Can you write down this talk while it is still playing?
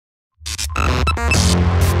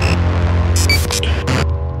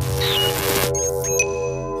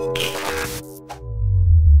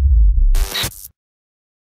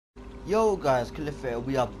Yo guys, Cliff here.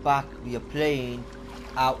 We are back. We are playing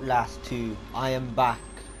Outlast 2. I am back.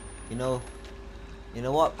 You know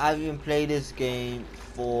what? I've even played this game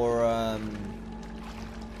for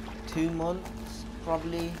 2 months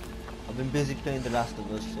probably. I've been busy playing The Last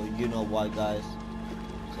of Us, so you know why, guys.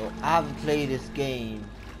 So I haven't played this game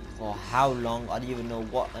for how long? I don't even know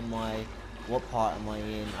what part am I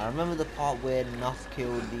in. I remember the part where Nuff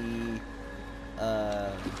killed the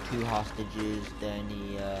two hostages, then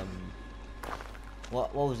he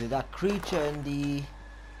what was it, that creature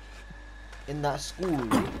in that school,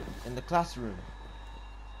 in the classroom.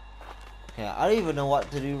 Okay, I don't even know what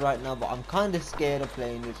to do right now, but I'm kind of scared of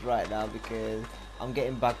playing this right now because I'm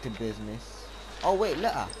getting back to business. Oh wait,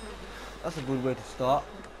 letter. That's a good way to start.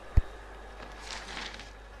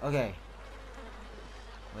 Okay.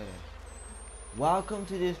 Wait. Welcome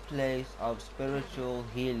to this place of spiritual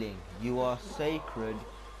healing. You are sacred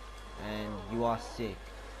and you are sick,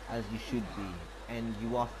 as you should be, and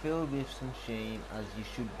you are filled with some shame, as you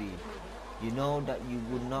should be. You know that you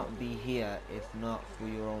would not be here if not for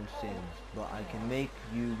your own sins, but I can make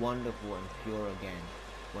you wonderful and pure again.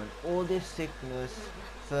 When all this sickness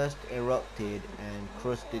first erupted and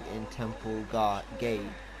crusted in Temple Gate,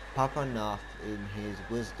 Papa Nuff, in his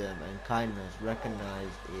wisdom and kindness,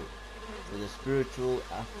 recognized it for the spiritual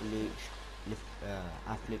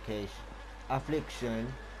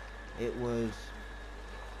affliction it was.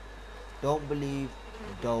 Don't believe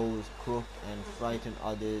those crook and frighten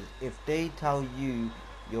others. If they tell you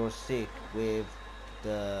you're sick with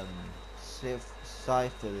the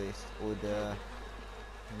syphilis or the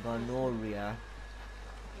gonorrhea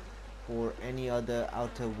or any other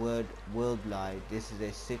outer world lie, this is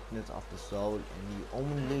a sickness of the soul, and you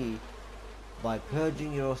only by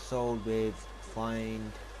purging your soul with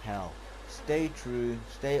find health. Stay true,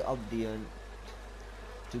 stay obedient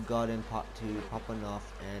to God and to Papa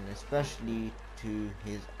Nuff, and especially to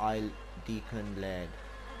his deacon lad.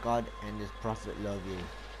 God and his prophet love you.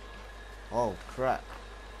 Oh crap.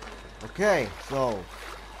 Okay, so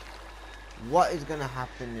what is gonna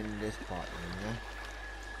happen in this part, man?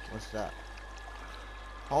 What's that?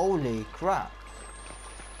 Holy crap.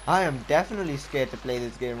 I am definitely scared to play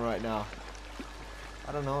this game right now.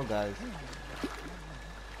 I don't know, guys.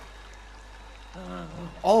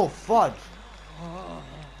 Oh fudge.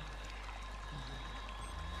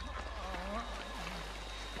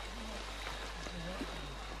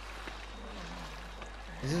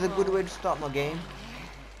 This is a good way to start my game.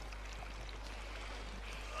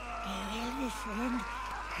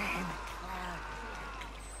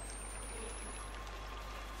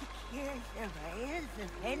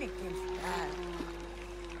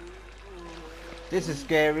 This is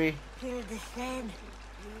scary. Kill the sun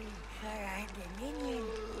for our dominion.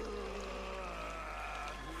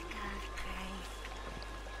 God Christ,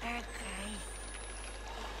 our Christ.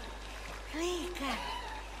 Please, God,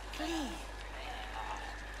 please.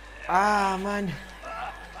 Ah, man.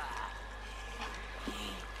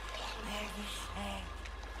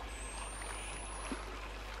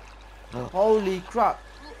 Holy crap.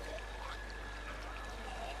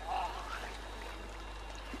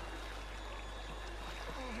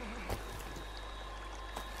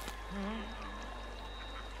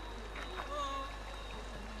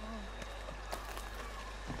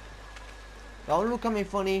 Don't look at me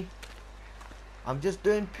funny. I'm just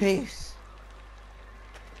doing peace.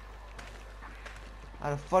 How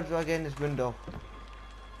the fuck do I get in this window?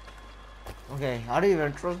 Okay, I don't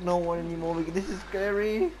even trust no one anymore because this is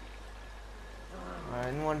scary. Alright,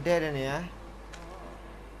 anyone dead in here?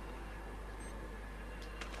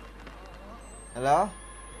 Hello?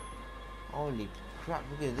 Holy crap,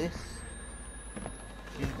 look at this.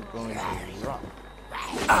 She's going to rock.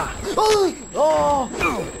 Ah! Oh! Oh!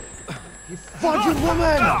 You fudging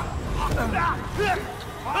woman!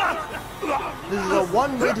 This is a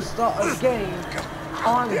one way to start a game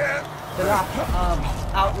on the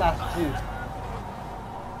last Outlast 2.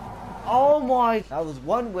 Oh my! That was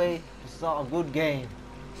one way to start a good game.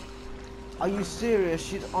 Are you serious?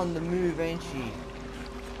 She's on the move, ain't she?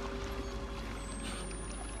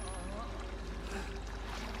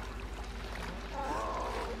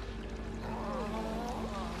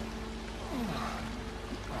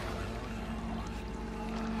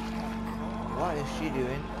 What is she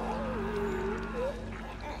doing?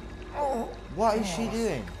 What is she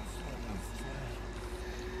doing?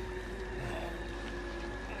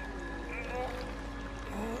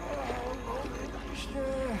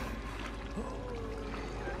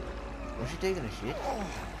 Was she taking a shit?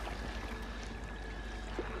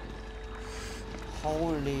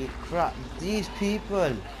 Holy crap, these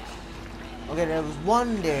people. Okay, there was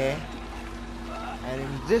one there And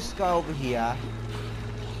in this guy over here,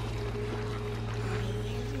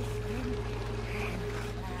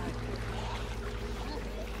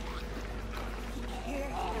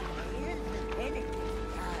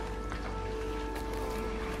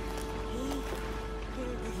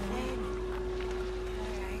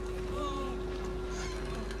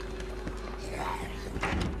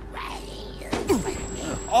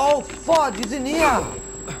 oh fuck, he's in here!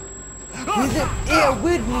 He's in here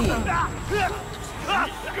with me!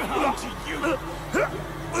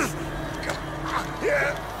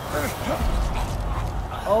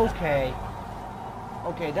 Okay.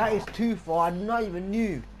 Okay, that is too far. I not even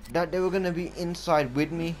knew that they were gonna be inside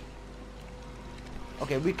with me.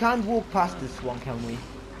 Okay, we can't walk past this one, can we?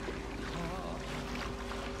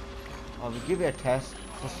 Oh, we'll give it a test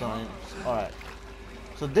for science. Alright.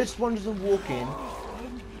 So this one doesn't walk in.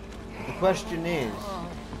 The question is,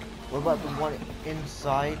 what about the one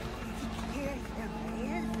inside?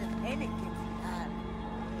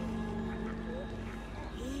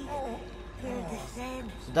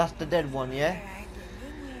 So that's the dead one, yeah?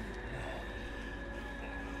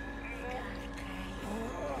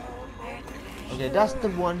 Okay, that's the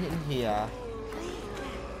one in here.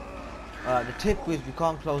 The tip is we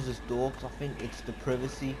can't close this door because I think it's the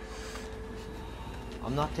privacy.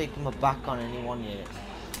 I'm not taking my back on anyone yet.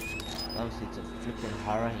 Obviously it's a flipping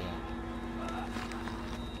horror here.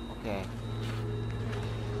 Okay.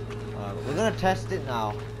 We're gonna test it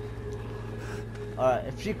now. Alright,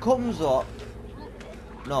 if she comes up...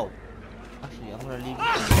 No. Actually, I'm gonna leave it.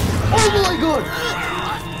 Oh my god!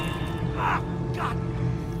 God!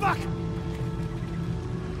 Fuck!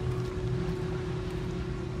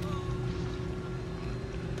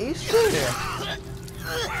 Are you serious?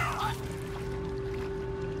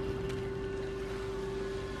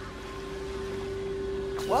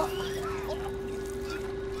 What?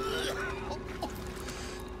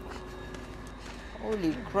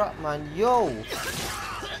 Holy crap, man. Yo!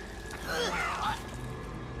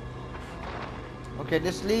 Okay,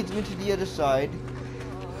 this leads me to the other side.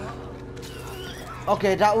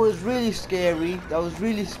 Okay, that was really scary. That was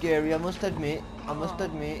really scary, I must admit. I must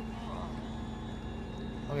admit.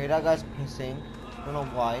 Okay, that guy's pissing. Don't know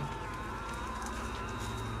why.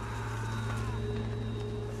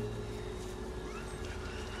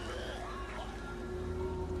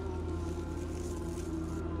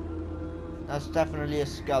 That's definitely a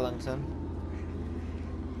skeleton.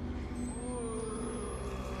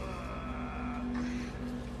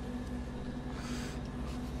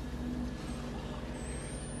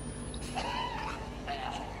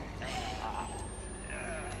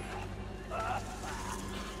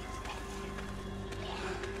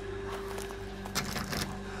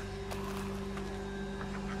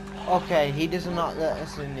 Okay, he does not let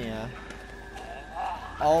us in here.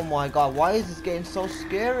 Oh my god, why is this getting so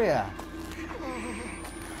scary?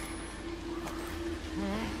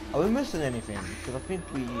 Are we missing anything? Because I think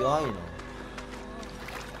we are, you know.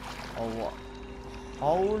 Oh, what?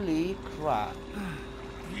 Holy crap.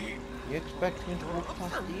 You expect me to walk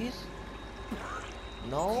past these?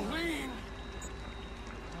 No?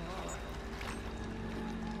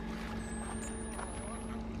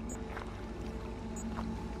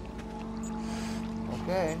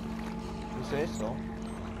 Okay. You say so.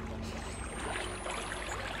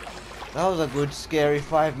 That was a good scary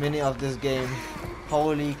 5 minutes of this game.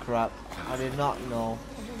 Holy crap. I did not know.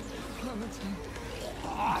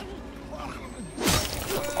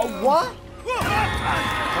 Oh, what?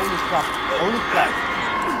 Holy crap. Holy crap.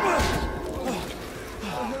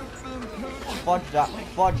 Fudge that.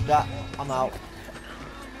 Fudge that. I'm out.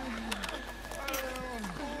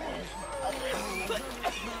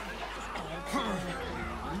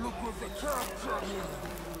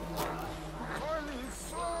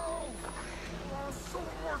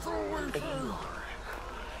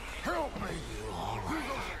 Help me!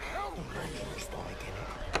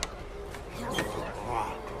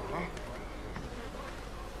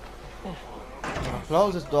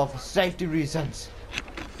 Close this door for safety reasons.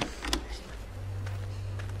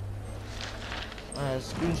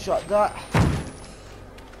 Screenshot that.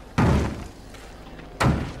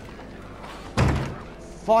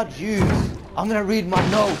 Fudge you! I'm gonna read my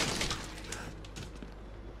notes.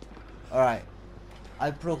 Alright.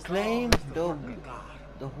 I proclaim the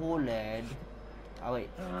whole lad. Oh wait.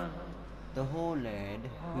 The whole lad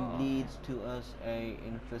who leads to us a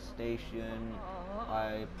infestation.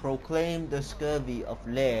 I proclaim the scurvy of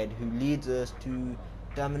lead who leads us to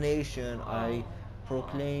damnation. I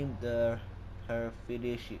proclaim the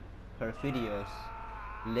perfidious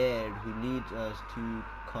lead who leads us to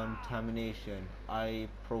contamination. I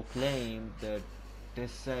proclaim the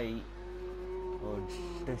or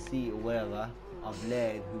deceit or whatever of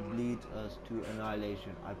lead who bleeds us to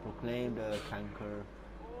annihilation. I proclaim the canker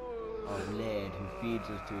of lead who feeds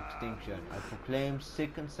us to extinction. I proclaim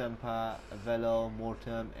sic and semper, velo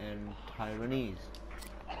mortem and tyrannies.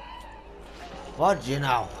 Fudge, you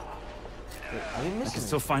know. Wait, are you I missing can me?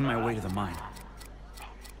 still find my way to the mine.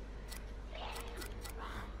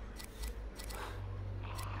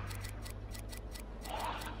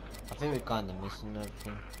 I think we're kinda missing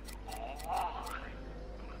everything.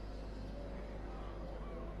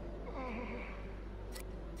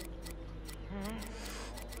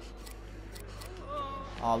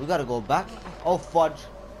 Oh, we gotta go back. Oh, fudge.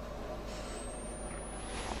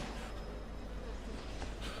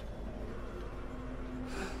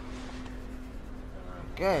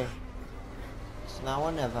 Okay. It's now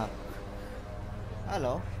or never.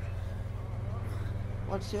 Hello.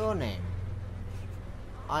 What's your name?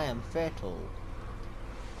 I am Fatal.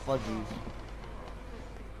 Fudgies.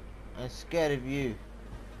 I'm scared of you.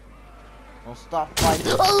 Don't stop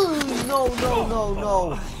fighting. Oh,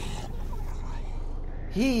 no.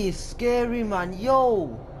 He is scary, man.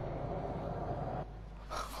 Yo.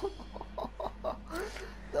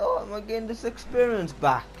 So am I getting this experience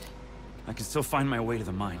back? I can still find my way to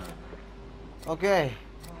the mine. Okay.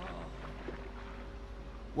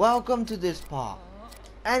 Welcome to this part.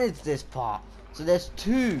 And it's this part. So there's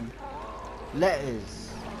 2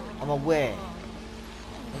 letters. I'm aware.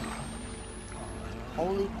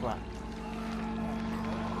 Holy crap.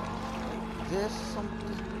 There's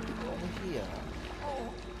something over here.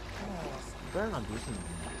 Better not do something.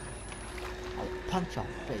 I'll punch your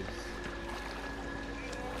face.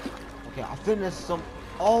 Okay, I think there's some.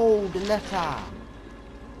 Oh, the letter.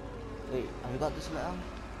 Wait, have you got this letter?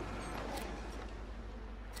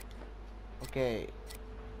 Okay.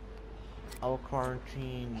 Our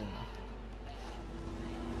quarantine.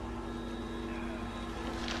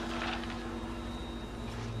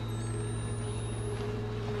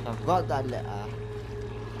 I've got that letter.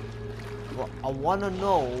 But I wanna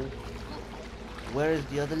know where is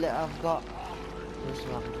the other letter I've got? What's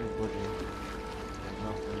happened to me, buddy?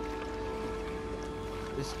 Nothing.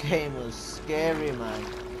 This game was scary, man.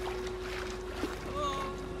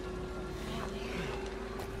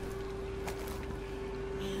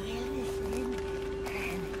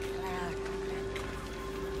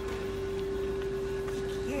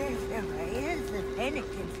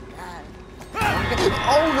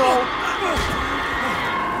 Oh no!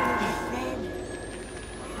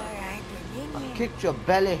 I kicked your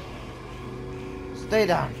belly. Stay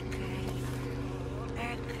down.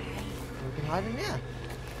 We can hide in here.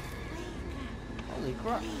 Holy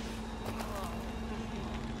crap.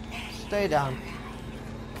 Stay down.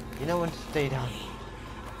 You know when to stay down.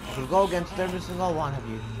 I will go against every single one of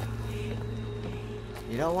you.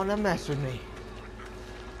 You don't want to mess with me.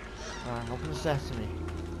 Alright, open the sesame.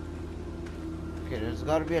 Okay, there's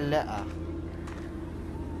gotta be a letter.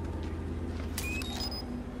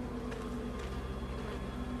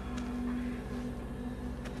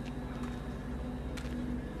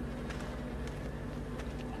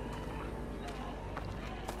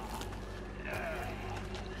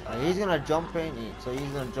 He's gonna jump in, so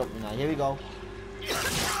he's gonna jump in now. Here we go.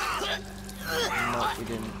 No, he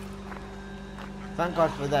didn't. Thank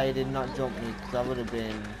God for that, he did not jump me, because that would have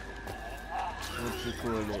been, what you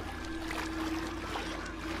call it.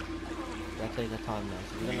 Gotta take the time now,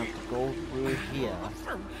 so we're gonna have to go through here.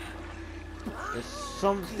 There's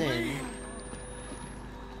something.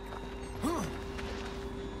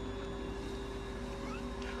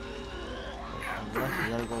 Unless we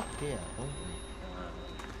gotta go up here, don't we?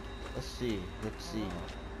 Let's see.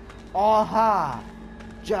 Aha!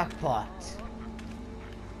 Jackpot!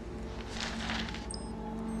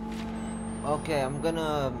 Okay, I'm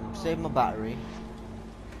gonna save my battery.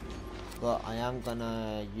 But I am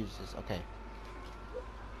gonna use this. Okay.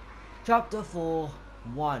 Chapter 4,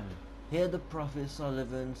 1. Here the prophet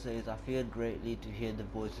Solomon says, I feared greatly to hear the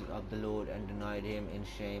voices of the Lord and denied him in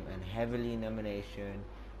shame and heavily in emanation,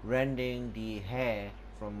 rending the hair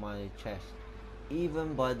from my chest,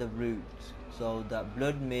 even by the roots, so that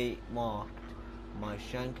blood may marked my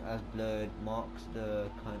shank as blood marks the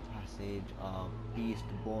passage of beast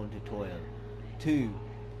born to toil. 2.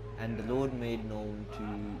 And the Lord made known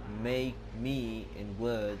to make me in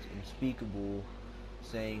words unspeakable,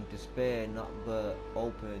 saying, despair not, but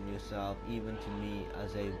open yourself even to me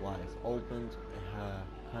as a wife opens her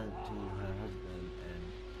hand to her husband, and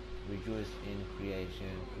rejoice in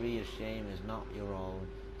creation. 3. Your shame is not your own,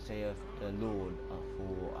 saith the Lord,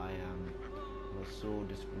 for I was so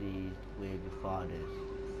displeased with your fathers.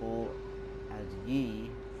 4. As ye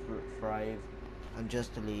thrive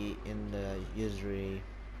unjustly in the usury,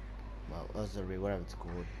 well, usury, whatever it's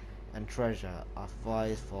called, and treasure are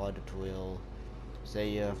vice for the toil,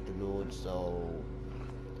 saith the Lord. So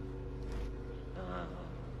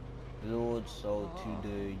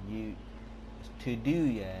to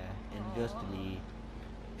do unjustly,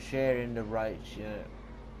 share in the righteousness,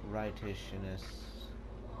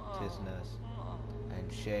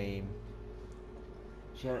 and share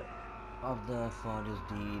of the father's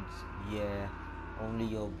deeds, only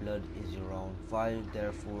your blood is your own. 5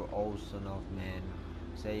 Therefore, O Son of Man,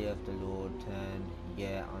 saith the Lord, turn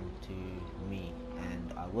unto me,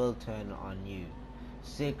 and I will turn on you.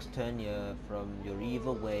 6 Turn ye from your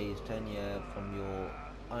evil ways, turn ye from your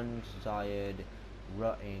undesired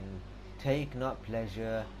rotting. Take not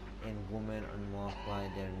pleasure in women unmarked by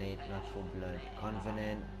their natural blood,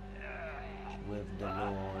 covenant with the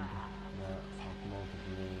Lord,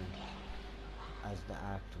 multiply as the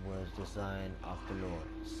act was designed of the Lord.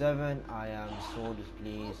 7 I am so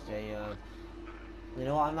displeased, saith. You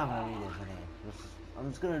know what, I'm not gonna read it today. I'm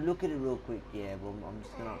just gonna look at it real quick, but I'm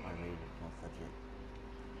just not gonna read it. No, fuck it.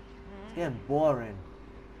 It's getting boring.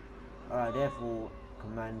 Alright, therefore,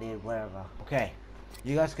 commanded, whatever. Okay,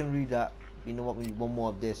 you guys can read that. You know what, we need one more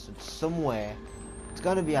of this. It's somewhere. It's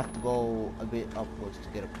gonna be have to go a bit upwards to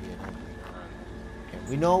get up here, don't we? Okay,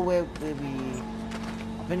 we know where we...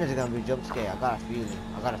 I think there's gonna be a jump scare. I got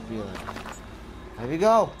a feeling. Here we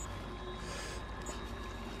go.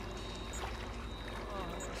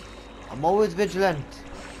 I'm always vigilant.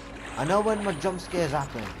 I know when my jump scares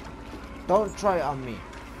happen. Don't try it on me.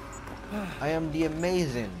 I am the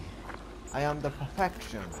amazing. I am the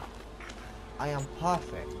perfection. I am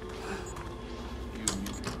perfect.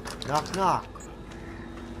 Knock knock.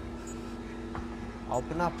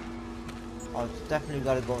 Open up. Oh, it's definitely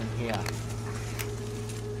gotta go in here.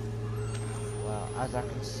 Well, as I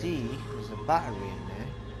can see, there's a battery in there.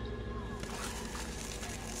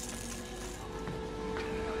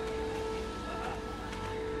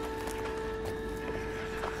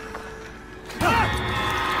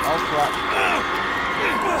 Oh crap.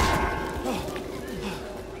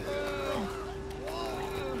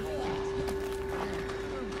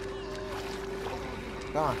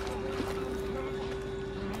 Come on.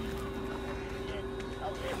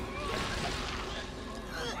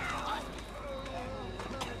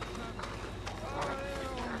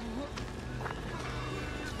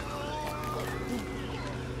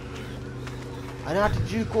 I know how to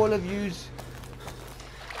juke all of yous.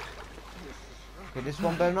 Okay, this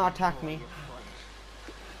one better not attack me.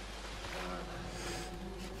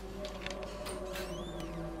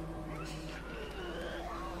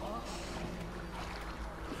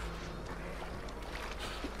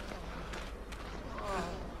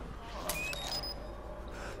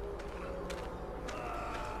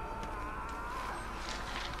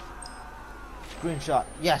 Screenshot.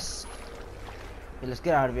 Yes. Okay, let's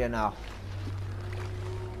get out of here now.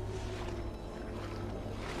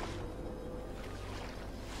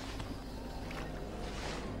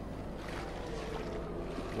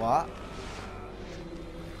 What?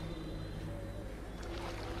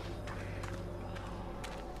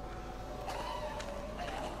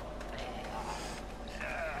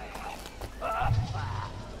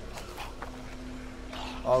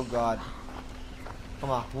 Oh God. Come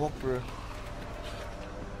on, walk through.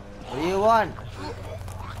 What do you want?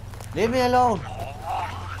 Leave me alone.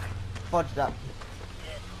 Fudge that.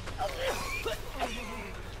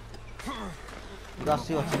 You gotta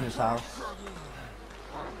see what's in this house.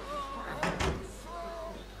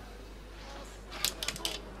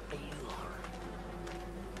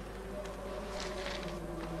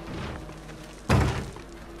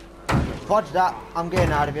 Fudge that. I'm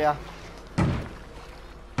getting out of here.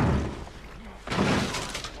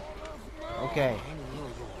 Okay.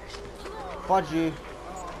 Fudge you.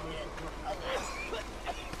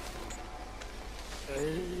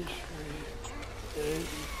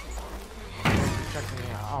 Check me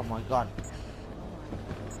out. Oh my God.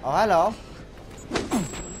 Oh, hello.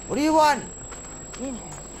 What do you want?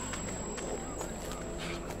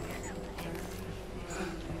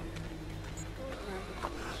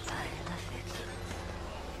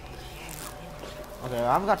 Okay,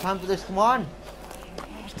 I haven't got time for this. Come on.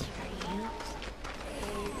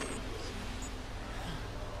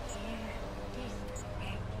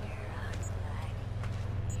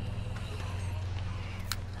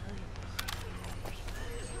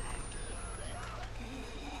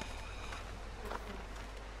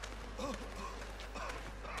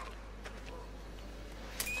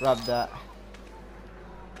 Grab that.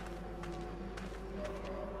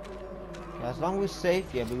 Yeah, as long as we're safe,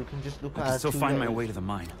 yeah, but we can just look I at can our still two find my letters. way to the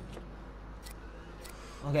mine.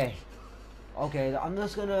 Okay. Okay, I'm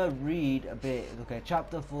just gonna read a bit. Okay,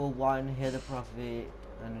 chapter 4:1. Hear the prophet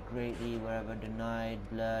and greatly wherever denied,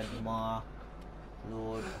 blood, mark,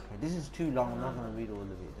 Lord. Okay, this is too long. I'm not gonna read all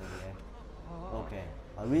of it. Okay,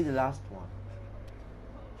 I'll read the last one.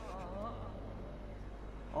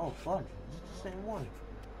 Oh, fudge. Is it the same one?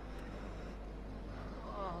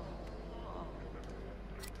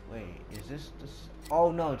 Wait, is this this?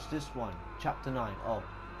 Oh no, it's this one. Chapter 9. Oh.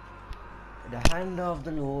 The hand of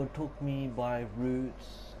the Lord took me by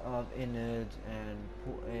roots of innards and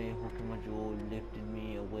put a hook in my jaw, lifted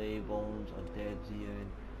me away, bones of dead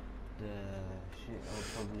Zion, the shit of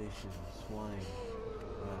publishing, swine.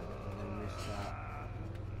 Right, I'm gonna miss that.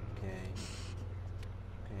 Okay.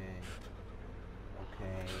 Okay.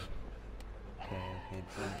 Okay. Okay,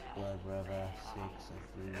 drunk blood river, 6 of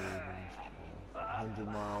 3 ravens, 100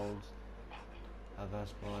 miles.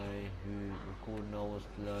 Avasboy, who record Noah's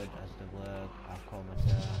flood as the work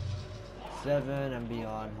Akomata, 7 and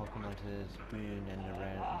beyond Hokomatas, Boon and the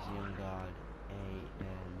Red, Zion God, 8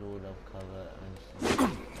 and Lord of Cover and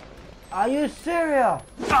Sleep. Are you serious?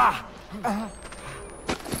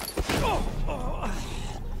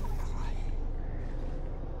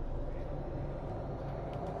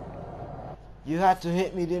 You had to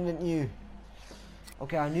hit me, didn't you?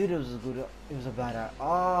 Okay, I knew it was a good. It was a bad. Oh,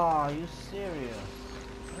 are you serious?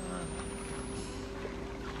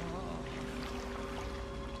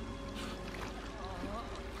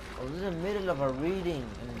 I was in the middle of a reading,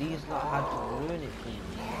 and these lot had to ruin it for me.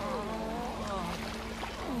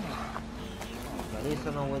 At least I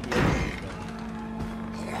know where the other is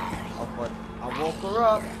going. I'll woke her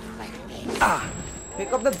up.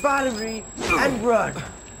 Pick up the battery and run.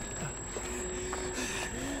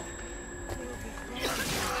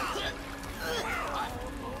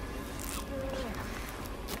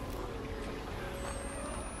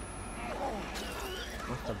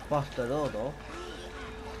 Bust the door though.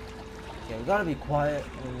 Okay, we gotta be quiet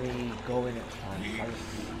when we go in next time.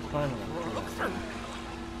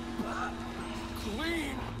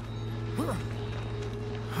 Clean.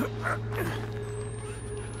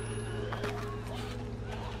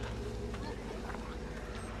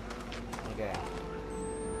 Okay.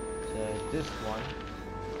 So this one,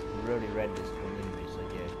 we already read this one, didn't we? So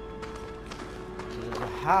yeah. So there's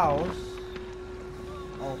a house.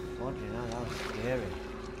 Oh, God, you know, that was scary.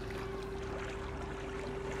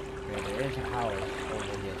 There is a house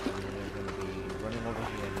over here, so we're going to be running over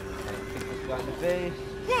here and we're going to kick this guy in the face.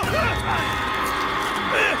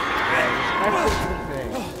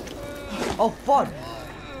 Oh, fun!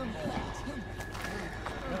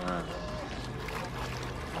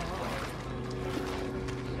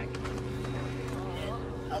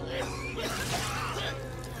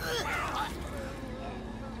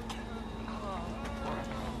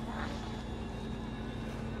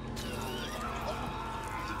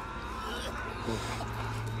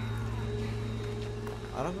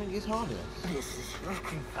 I don't think it's harmless. This is your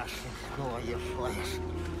confession, nor your flesh.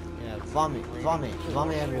 Yeah, vomit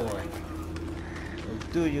everywhere. It'll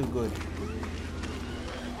do you good.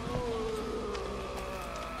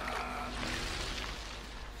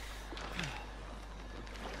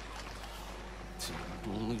 To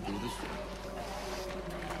only do this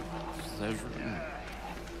pleasure.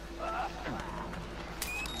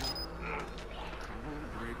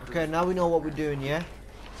 Okay, now we know what we're doing, yeah?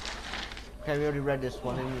 Okay, we already read this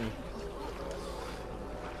one, didn't we?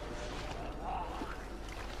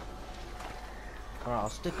 Alright, I'll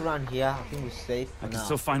stick around here. I think we're safe for I can now.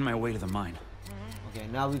 still find my way to the mine. Okay,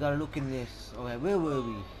 now we gotta look in this. Okay, where were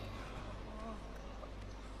we?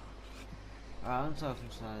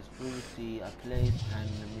 Uncircumcised, bruised, a place and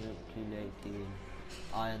manipulated.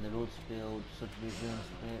 I and the Lord spilled such vision,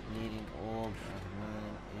 spirit, leading orb, and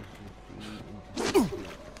man is feed into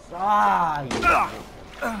the ah,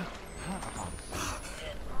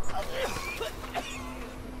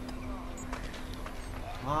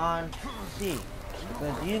 can't see.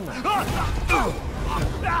 Because you know.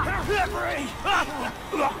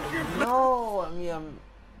 No, I mean,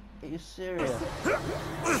 are you serious? I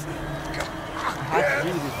had to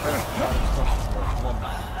do this first.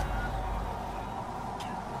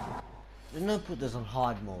 There's no put this on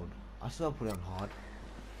hard mode. I still put it on hard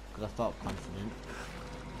because I felt confident.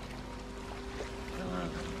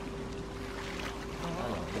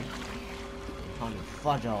 Can't be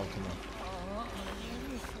fudge ultimate.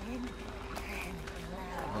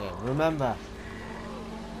 Okay, remember,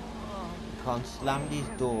 you can't slam these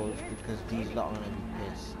doors because these lot are gonna be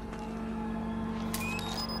pissed.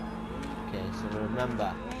 Okay, so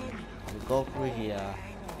remember, we go through here.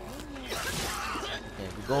 Okay,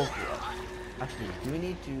 we go through. Actually, do we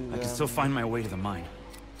need to? I can still find my way to the mine.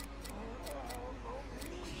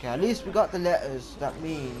 Okay, at least we got the letters. That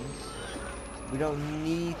means we don't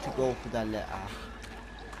need to go for that letter.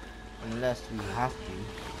 Unless we have to.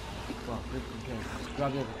 Well, okay, let's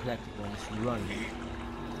grab the collectible and just run.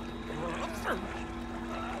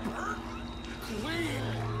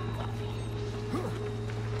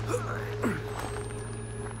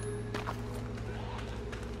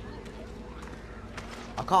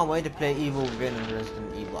 I can't wait to play Evil Within and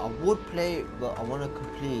Resident Evil. I would play it, but I want to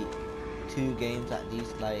complete 2 games at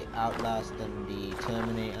least, like Outlast and the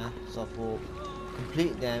Terminator. So I thought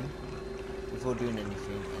complete them before doing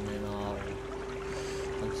anything, and then I'll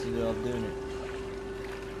consider of doing it.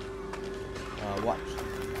 Watch.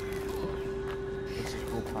 Let's just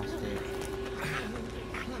go past it.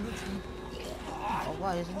 Oh,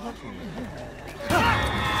 why isn't it touching me?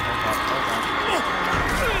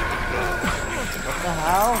 What the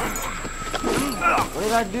hell? What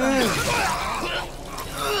did I do?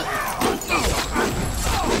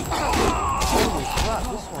 Holy crap,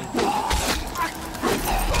 this one.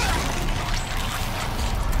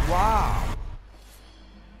 Wow.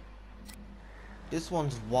 This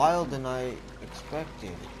one's wild than I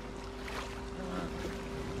expected.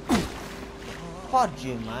 Fudge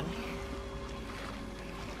you, man.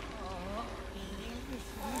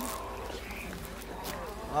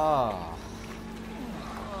 Ah.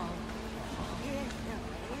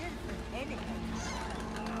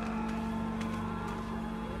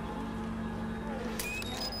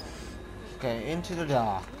 Okay, into the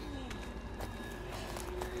dark.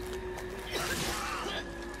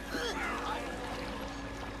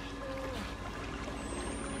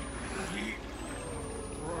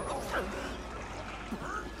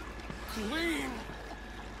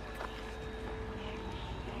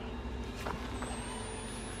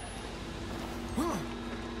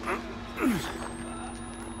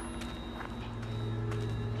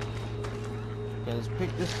 Okay, let's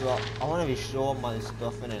pick this up. I want to be sure of my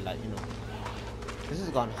stuff in it, like, you know. This has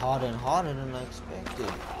gone harder and harder than I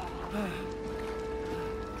expected.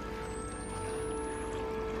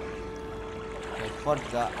 Okay, fudge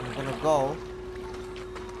that. I'm gonna go.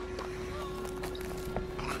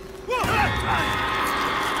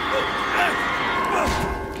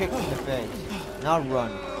 Kick in the face. Now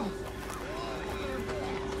run.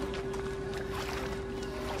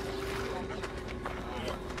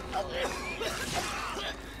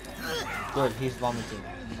 Good, he's vomiting.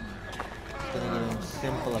 It's gonna give him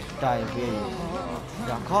simple of diabetes.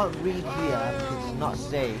 Now, I can't read here because it's not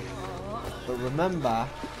safe. But remember,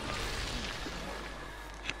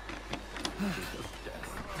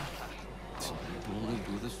 only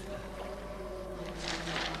do this.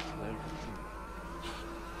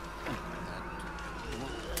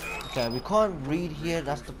 okay, we can't read here,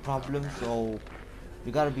 that's the problem, so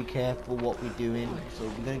we gotta be careful what we're doing. So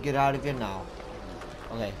we're gonna get out of here now.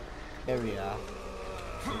 Okay, area.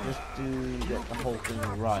 So just to get the whole thing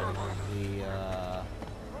right, we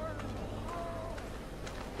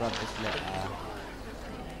grab this letter.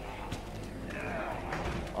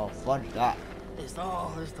 Oh, fudge that. This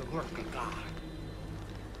all is the work of God.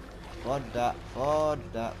 Fudge that,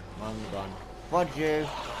 man gone. Fudge you.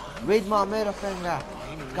 Read my middle finger.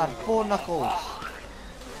 It's got 4 knuckles.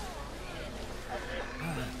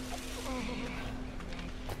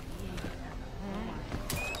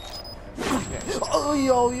 Oh,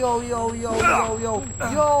 yo,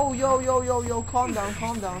 calm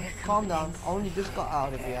down. I only just got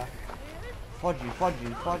out of here. Fudge you.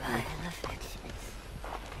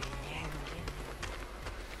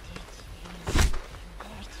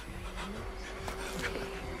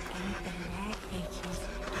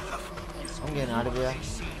 I'm getting out of here.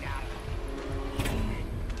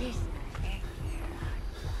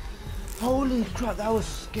 Holy crap, that was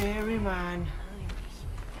scary, man.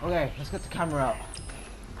 Okay, let's get the camera out.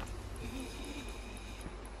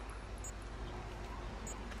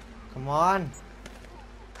 Come on.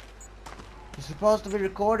 You're supposed to be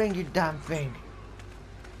recording, you damn thing.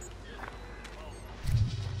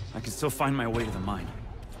 I can still find my way to the mine.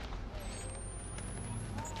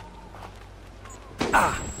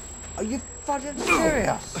 Ah! Are you fucking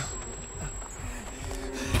serious?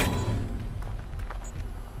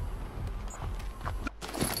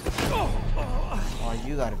 Oh,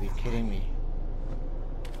 you gotta be kidding me.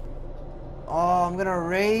 Oh, I'm gonna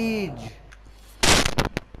rage.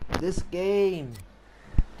 This game.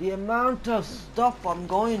 The amount of stuff I'm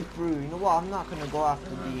going through. You know what? I'm not gonna go after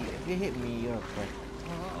the... If you hit me, you're a prick.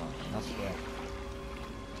 That's fair.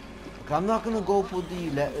 Okay, I'm not gonna go for the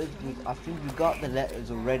letters. I think we got the letters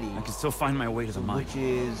already. I can still find my way to the mine. Which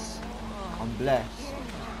is... I'm blessed.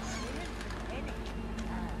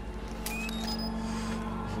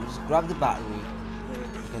 So just grab the battery.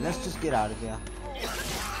 Okay, let's just get out of here. Okay,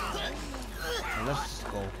 let's just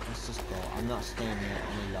go. Let's just go. I'm not staying here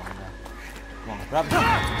any longer. Come on, grab me.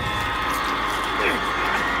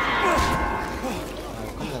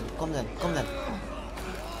 Come then. Come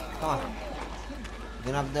on. You're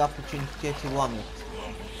gonna have the opportunity to vomit.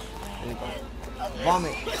 There we go.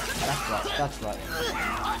 Vomit. That's right.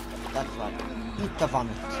 Eat the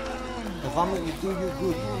vomit. The vomit will do you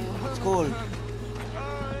good. It's called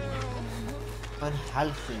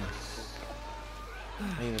unhealthiness. I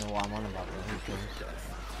don't even know what I'm on about, but who cares?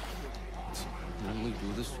 Only do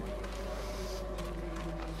this.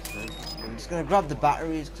 I'm just gonna grab the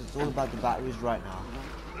batteries because it's all about the batteries right now.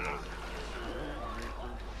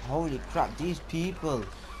 Holy crap, these people.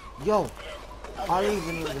 Yo, I don't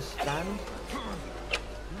even understand.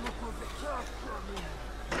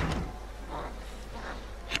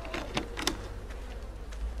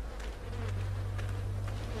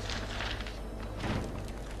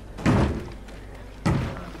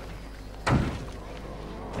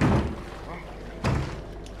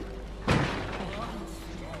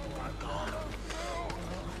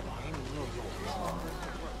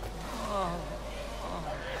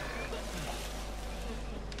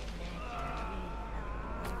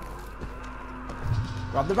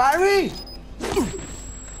 Grab the battery!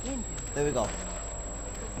 There we go.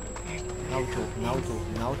 Now we're talking. Now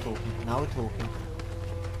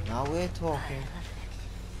we're talking.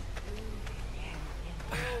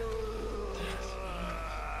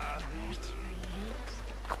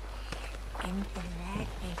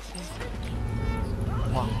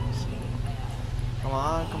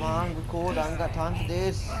 Come on, record. I ain't got time for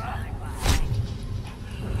this.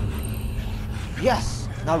 Yes!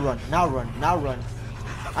 Now run.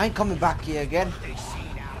 I ain't coming back here again.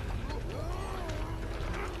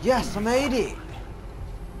 Yes, I made it.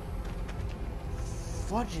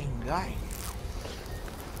 Fudging guy.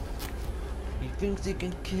 He thinks he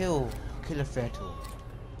can kill a fetal.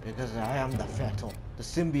 Because I am the fetal. The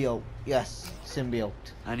symbiote. Yes,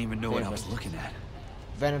 symbiote. I didn't even know what I was looking at.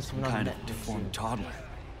 Venom's Some not kind meant of to deformed toddler.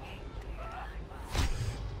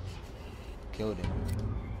 Killed him.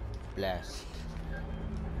 Blast.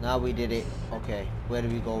 Now we did it. Okay, where do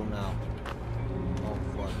we go now? Oh,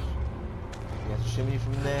 fudge. We have to shimmy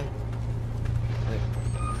from there. Wait.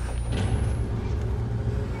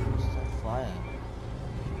 What's that fire?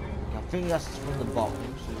 I think that's from the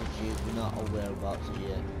bottom, so which we're not aware about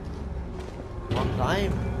yet. Come on,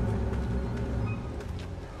 climb.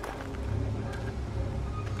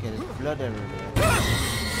 Okay, there's blood everywhere.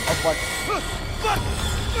 Oh, fudge.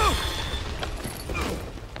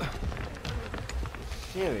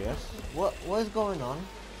 Serious? What is going on?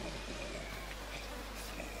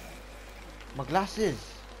 My glasses.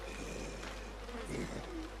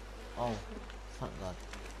 Oh, thank God.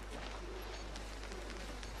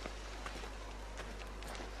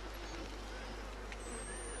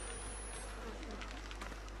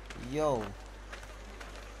 Yo.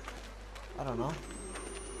 I don't know.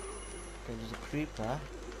 Okay, there's a creeper.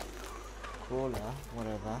 Crawler,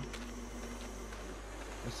 whatever.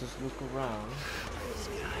 Let's just look around.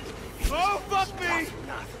 Oh, fuck me!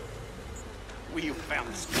 We found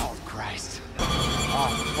this called Christ. Ah,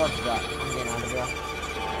 fuck that. I'm getting out of here.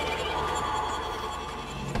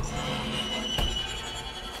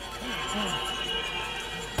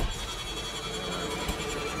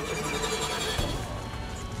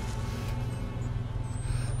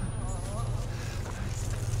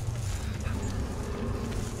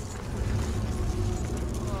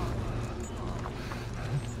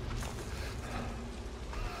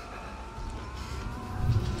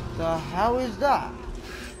 The hell is that?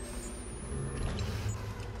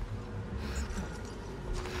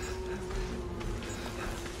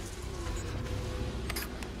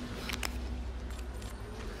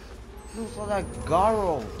 Looks like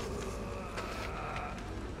Garo.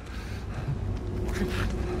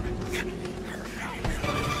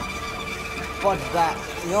 What's that?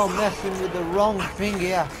 You're messing with the wrong thing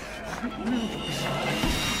here.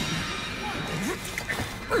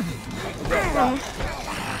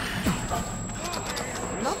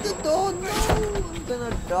 Not the door, no! I'm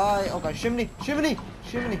gonna die. Okay, shimmy. What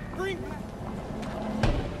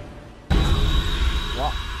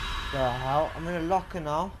the hell? I'm in a locker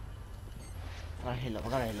now. I gotta heal up.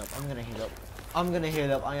 I'm gonna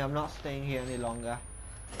heal up. I am not staying here any longer.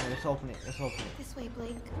 Okay, let's open it. This way,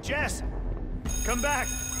 Blake. Jess! Come back!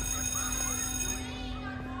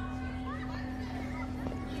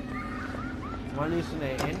 Am I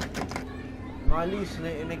hallucinating? Am I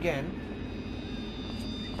hallucinating again?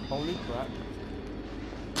 Holy crap.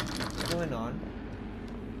 What's going on?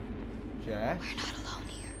 Jess? We're not alone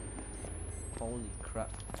here. Holy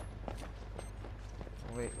crap.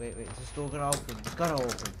 Wait, is this door gonna open? It's gotta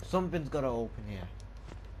open. Something's gotta open here.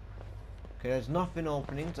 Okay, there's nothing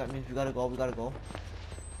opening, so that means we gotta go, What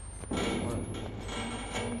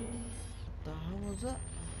the hell was that?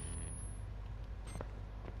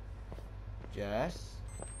 Jess?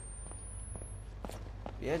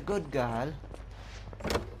 Be a good girl.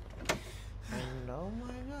 And oh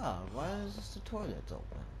my god, why is this the toilet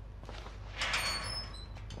open?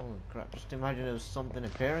 Holy crap, just imagine there was something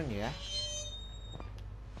appearing here.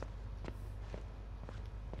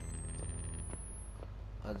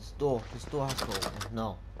 This door has to open.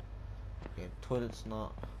 No. Okay, toilet's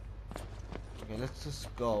not. Okay, let's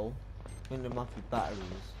just go. I think there might be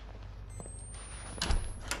batteries.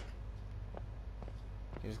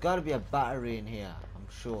 There's gotta be a battery in here, I'm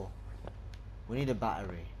sure. We need a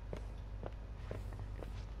battery.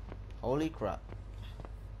 Holy crap.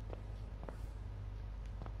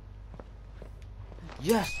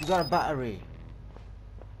 Yes, we got a battery.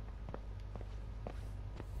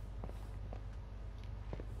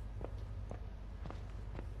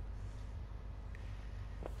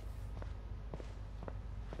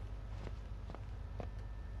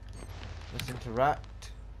 Let's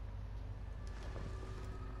interact.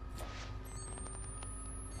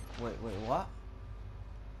 Wait, what?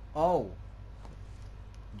 Oh.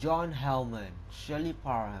 John Hellman, Shelley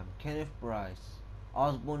Parham, Kenneth Bryce,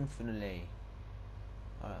 Osborne Finlay,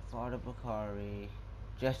 Father Bakari,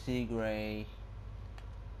 Jesse Gray.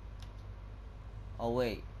 Oh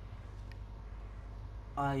wait.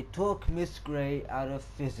 I took Miss Gray out of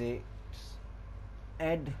physics,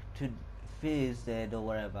 Ed to phys ed or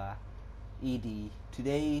whatever, ED,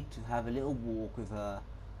 today to have a little walk with her.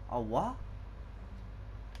 Oh what?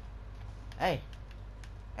 Hey.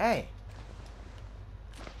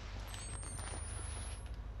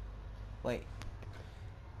 Wait.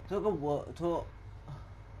 Took a walk.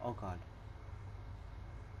 Oh god.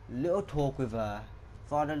 Little talk with her.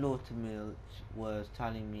 Father Lautermilch was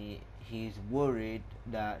telling me he's worried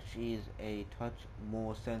that she's a touch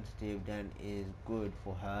more sensitive than is good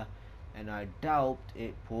for her, and I doubt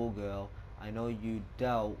it, poor girl. I know you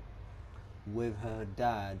dealt with her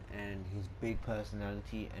dad and his big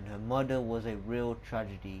personality, and her mother was a real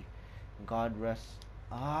tragedy. God rest.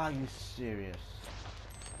 Are you serious?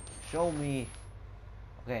 Show me.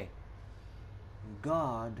 Okay.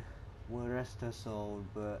 God will rest her soul,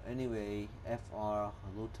 but anyway, Fr.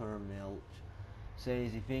 Lautermilch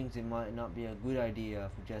says he thinks it might not be a good idea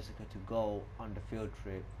for Jessica to go on the field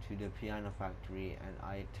trip to the piano factory, and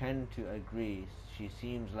I tend to agree. She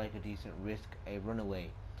seems like a decent risk, a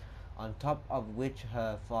runaway. On top of which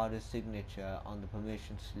her father's signature on the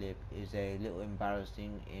permission slip is a little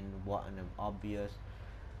embarrassing in what an obvious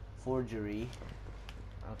forgery.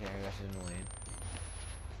 Okay, I guess it's annoying.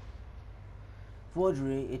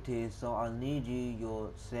 Forgery it is, so I'll need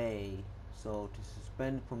your say. So to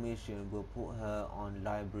suspend permission, we'll put her on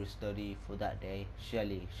library study for that day.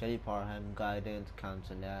 Shelley Parham, guidance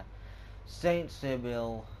counselor, Saint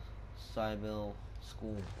Sybil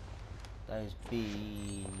School. That is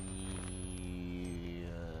B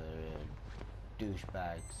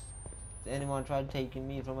douchebags. If anyone tried taking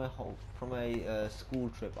me from a school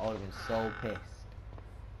trip, I would have been so pissed.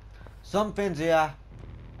 Something's here.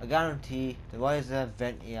 I guarantee. Why is there a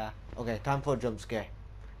vent here? Okay, time for a jump scare.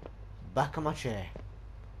 Back of my chair.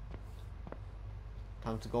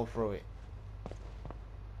 Time to go through it.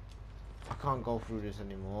 I can't go through this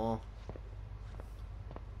anymore.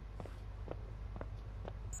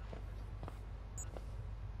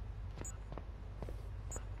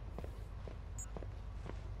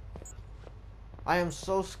 I am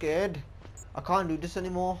so scared. I can't do this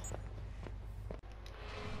anymore.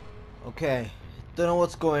 Okay. Don't know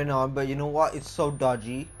what's going on, but you know what? It's so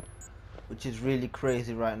dodgy. Which is really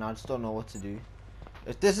crazy right now. I just don't know what to do.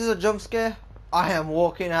 If this is a jump scare, I am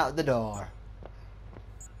walking out the door.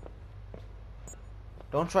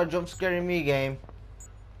 Don't try jump scaring me, game.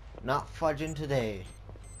 Not fudging today.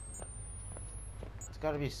 It's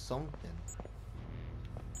gotta be something.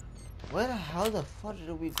 Where the hell the fudge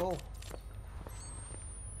did we go?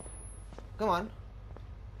 Come on.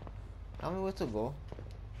 Tell me where to go.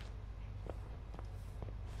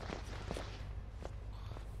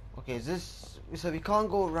 Okay, is this... So we can't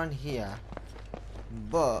go around here.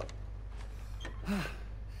 But...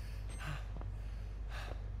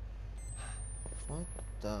 What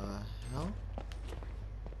the hell?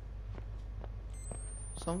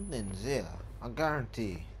 Something's here. I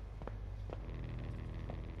guarantee.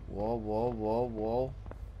 Whoa.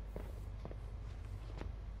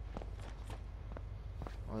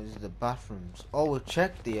 Oh, these are the bathrooms. Oh, we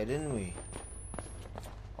checked there, didn't we?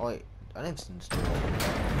 Oh, wait. I never seen this door.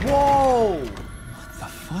 Whoa! What the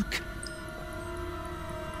fuck?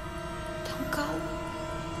 Don't go.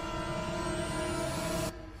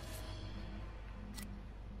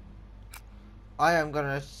 I am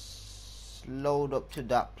gonna load up to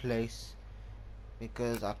that place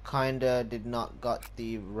because I kinda did not got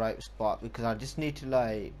the right spot, because I just need to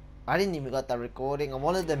like, I didn't even got that recording. I'm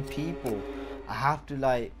one of them people. I have to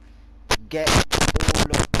like get all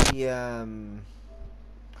of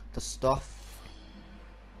the stuff.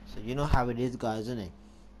 So you know how it is, guys, isn't it?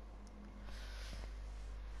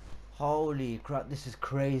 Holy crap, this is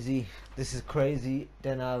crazy. This is crazy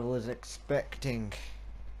than I was expecting.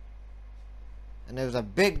 And there was a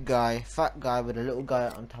big guy, fat guy with a little guy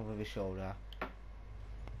on top of his shoulder.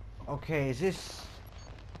 Okay, is this...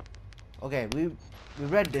 Okay, we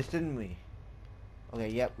read this, didn't we? Okay,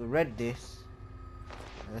 yep, we read this.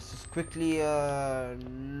 Let's just quickly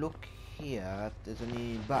look here if there's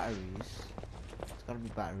any batteries. It's gotta be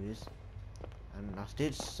batteries. And I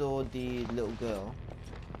did saw the little girl,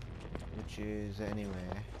 which is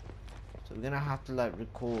anywhere. So we're gonna have to like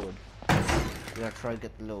record. We're gonna try to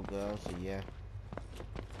get the little girl, so yeah.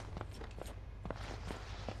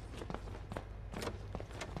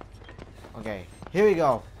 Okay, here we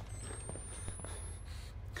go.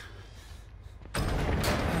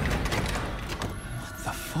 What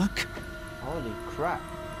the fuck? Holy crap.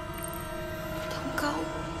 Don't go.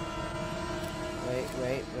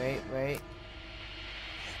 Wait.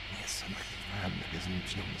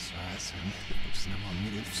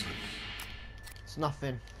 It's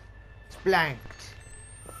nothing. It's blanked.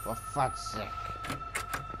 For fuck's sake.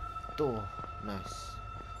 Door. Nice.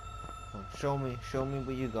 Come on, show me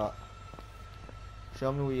what you got.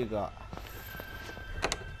 Show me what you got.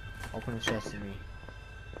 Open the sesame.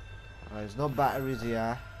 There's no batteries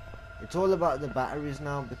here. It's all about the batteries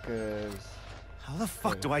now because How the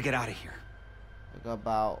fuck do I get out of here? I got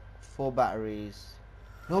about 4 batteries.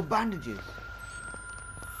 No bandages.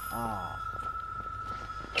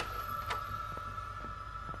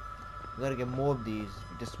 We gotta get more of these.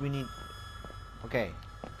 We need. Okay.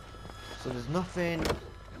 So there's nothing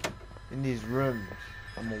in these rooms,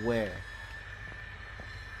 I'm aware.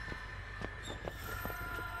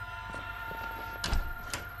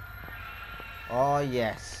 Oh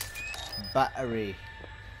yes. Battery.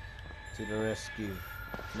 To the rescue.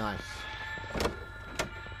 Nice.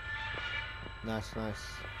 Nice.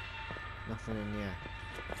 Nothing in here.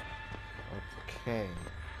 Okay.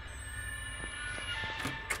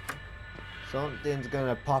 Something's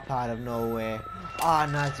gonna pop out of nowhere. Ah,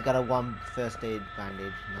 nice. You got a 1 first aid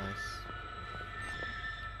bandage. Nice.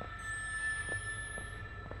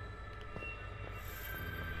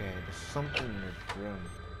 Okay, there's something in this room.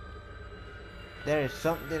 There is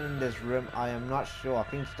something in this room. I am not sure. I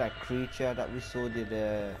think it's that creature that we saw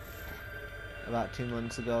about 2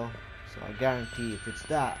 months ago. So I guarantee if it's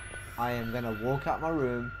that, I am gonna walk out my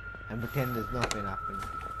room and pretend there's nothing happened.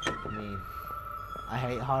 I mean, I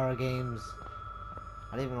hate horror games.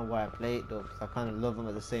 I don't even know why I play it though, because I kind of love them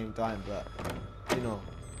at the same time, but, you know.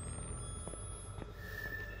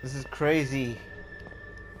 This is crazy.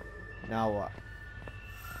 Now what?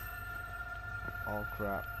 Oh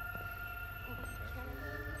crap.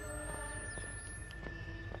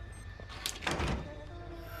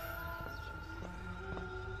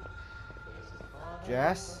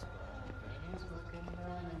 Jess?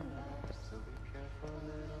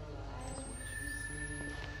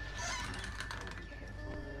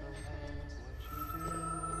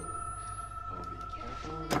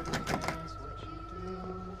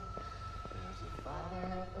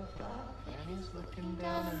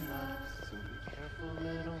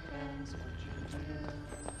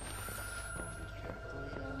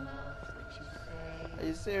 Are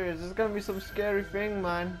you serious? There's gonna be some scary thing,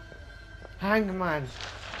 man. Hangman.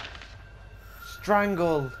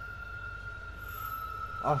 Strangled.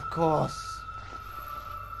 Of course.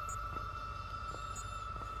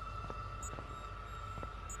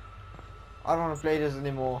 I don't want to play this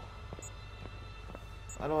anymore.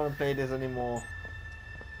 I don't want to play this anymore.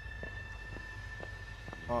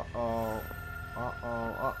 Uh-oh.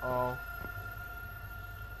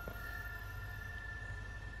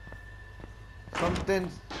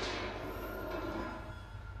 Something's...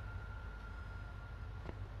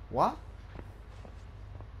 What?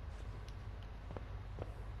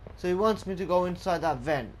 So he wants me to go inside that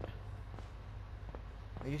vent.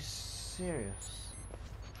 Are you serious?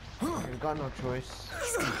 I've got no choice.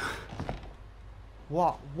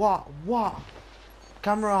 What?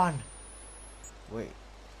 Camera on. Wait.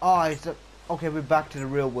 Oh, it's a... Okay, we're back to the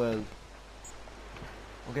real world.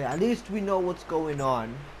 Okay, at least we know what's going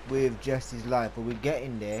on with Jesse's life, but we're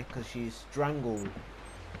getting there because she's strangled.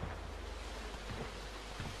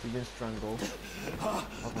 She's been strangled. Okay.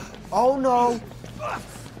 Oh no!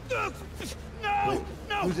 Wait,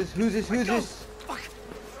 who's this? Who's this? Who's this?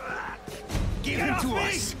 Give him to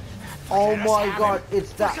us! Oh my god,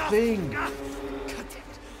 it's that thing! What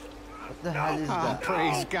the hell is Oh, that?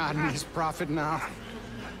 praise God and his prophet now.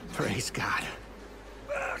 Praise God.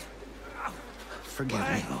 Forgive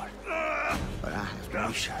me, Lord. But I have to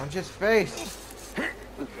be sure. Punch his face!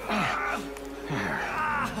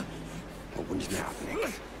 Open his mouth,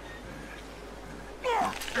 Nick.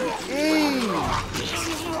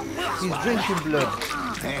 He's drinking blood.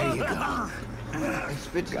 There you go. And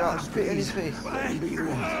spit it out, spit in his face.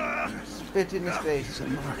 Spit in his face.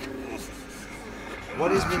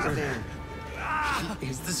 What is this thing? He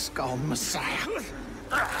is the Skull Messiah.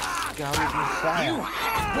 Gary Messiah.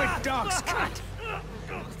 With dog's cut.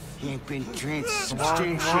 He ain't been Come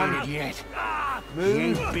transubstantiated yet. He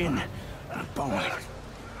Move. ain't been reborn.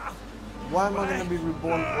 Why am I gonna be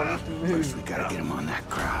reborn for this to First, we move? gotta get him on that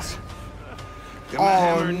cross. Get my Oh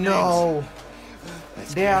hammer and no!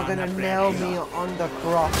 Let's They get are on gonna that nail red me hill. on the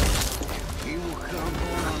cross. He will come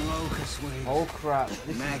born on locust wings. Oh crap, this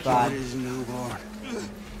is Immaculate bad. as a newborn.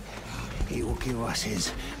 He will give us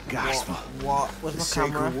his gospel. What? Where's The my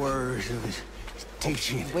sacred camera? words of his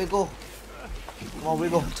teaching. Wiggle. Come on,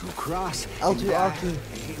 wiggle. To a cross. L2, and die, R2. and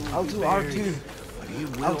he will L2, be R2. buried, But he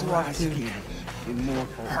will L2, rise R2. again in more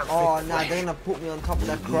perfect Oh, now way. they're gonna put me on top of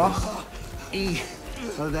that cross. Eat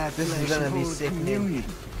of that This is flesh gonna and be Holy sickening. Communion,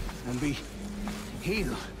 and be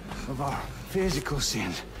healed of our physical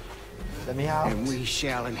sins. Let me out. And we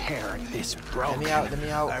shall inherit this broken Let me out, let me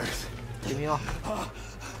out. earth. Get me off.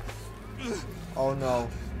 Oh no.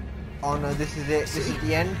 Oh no, this is it. This is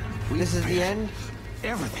the end. This is the end.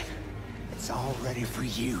 Everything. It's all ready for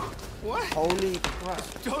you. What? Holy crap.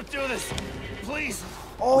 Don't do this, please.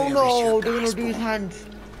 Oh Where is no, your they're gonna do gospel? his hands.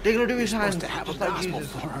 They're gonna do his hands. Supposed to have a Just like gospel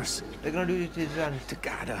Jesus. for us They're gonna do it to his hands. to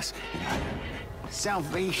guide us in our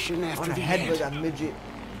salvation I after wanna the headbutt end. that midget.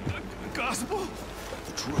 Gospel?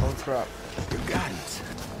 Oh crap. Your guidance.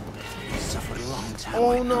 You suffered a long time. Oh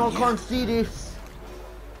waiting no, I on you. can't see this.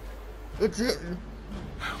 It's it.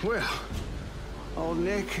 Well, old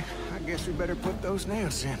Nick, I guess we better put those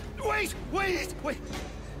nails in. Wait!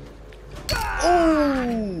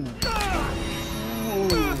 Oh!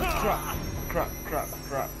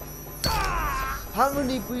 Crap. How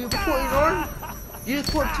many were you putting on? You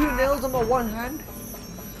just put 2 nails on my one hand?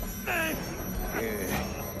 Good.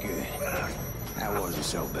 That wasn't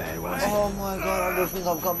so bad, was it? Oh my god, I don't think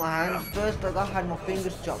I've got my hands. First, I had my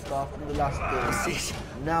fingers chopped off from the last What's day. this?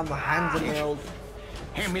 Now my hands are nailed.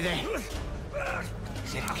 Hand me that.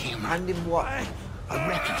 Is that a camera? Hand him what? A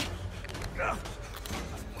record. Of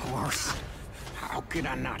course. How could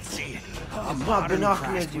I not see it? A not modern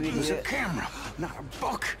binoculars, Christ you would use a idiot. camera, not a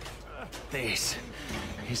book. This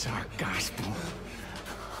is our gospel.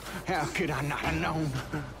 How could I not have known?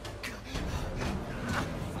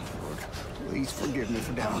 Lord, please forgive me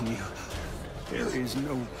for doubting you. There is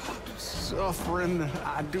no suffering that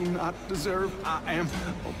I do not deserve. I am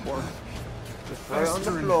a worm. Just throw it on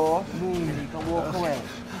the floor, and you can walk away.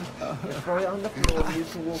 Just throw it on the floor and you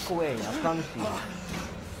can walk away, I promise you.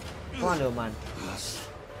 Come on, little man.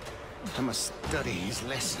 I must study his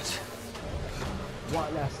lessons.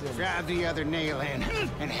 What lesson? Drive the other nail in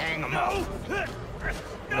and hang him up.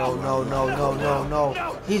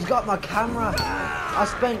 No. He's got my camera. I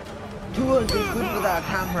spent 200 quid for that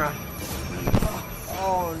camera.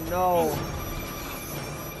 Oh no.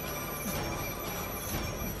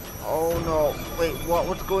 Oh no. Wait,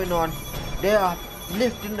 what's going on? They are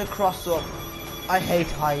lifting the cross up. I hate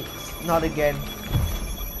heights. Not again.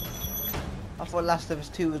 I thought Last of Us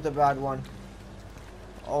 2 was the bad one.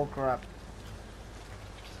 Oh crap.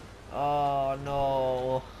 Oh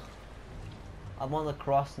no. I'm on the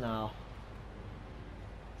cross now.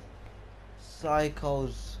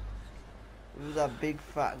 Psychos. Who's that big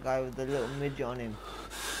fat guy with the little midget on him?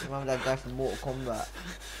 Remember that guy from Mortal Kombat?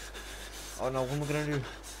 Oh no, what am I gonna do?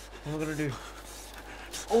 What am I gonna do?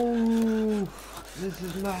 Oh, this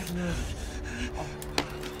is madness.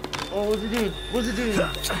 Oh, what's it doing? What's it doing? I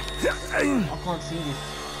can't see this.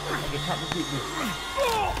 Okay, tap the people.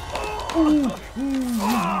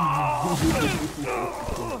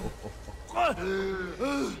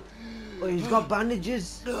 Oh, he's got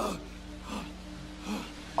bandages.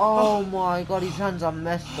 Oh my god, his hands are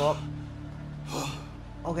messed up.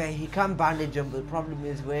 Okay, he can bandage them, but the problem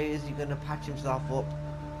is, where is he gonna patch himself up?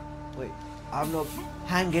 Wait, I'm not.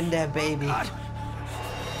 Hang in there, baby.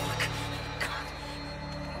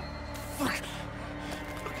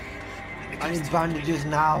 I need bandages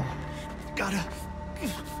now. Gotta.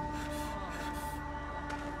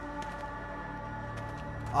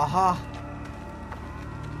 Aha.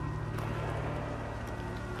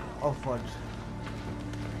 Oh fudge.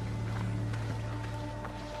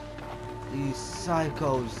 These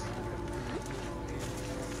psychos.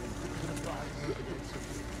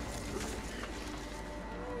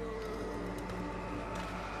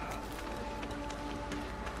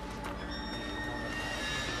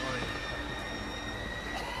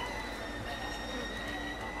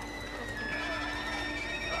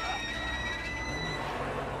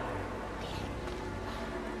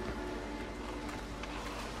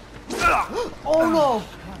 Oh no!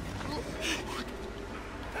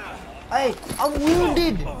 Hey, I'm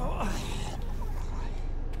wounded!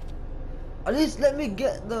 At least let me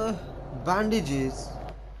get the bandages.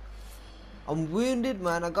 I'm wounded,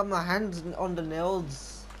 man. I got my hands on the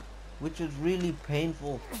nails, which was really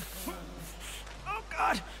painful. Oh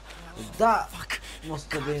God! That Fuck.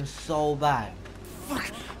 must have been so bad.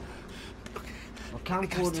 Fuck. My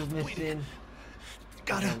camcorder's missing.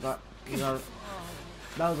 Gotta.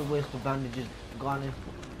 That was a waste of bandages. Gone in.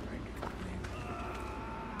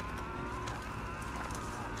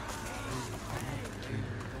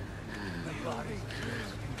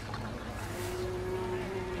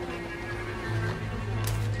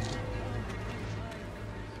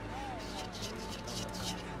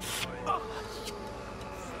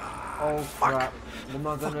 Oh crap. Am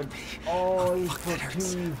I gonna... Oh, he's put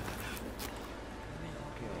two.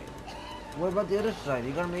 What about the other side?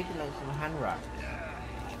 You gotta make it like some hand wrap.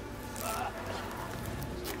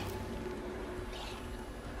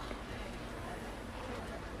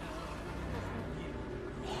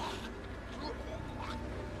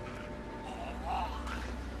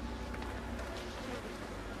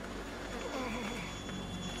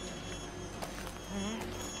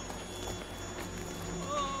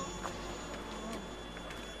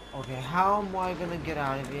 Okay, how am I gonna get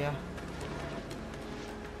out of here?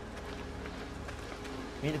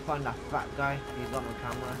 Need to find that fat guy. He's got no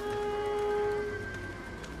camera.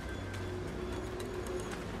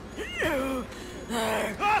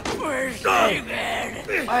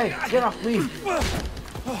 Hey, get off me!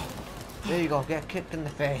 There you go, get kicked in the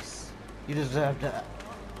face. You deserved it.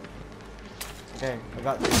 Okay, I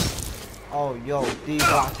got this. Oh, yo, these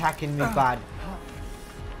are attacking me bad.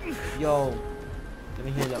 Yo, let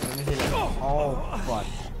me heal up, let me heal up. Oh, fuck.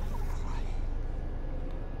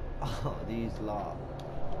 Oh, these lot.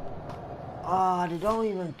 Ah, they don't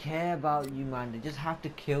even care about you, man. They just have to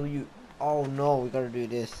kill you. Oh no, we gotta do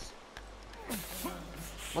this.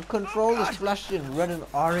 My controller's flashing red and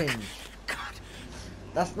orange.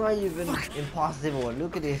 That's not even impossible.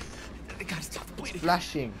 Look at this. It's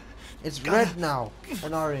flashing. It's red now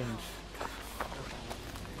and orange.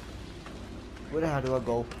 Where the hell do I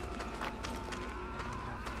go?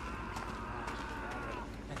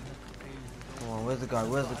 Come on, where's the guy?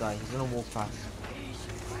 Where's the guy? He's gonna walk past.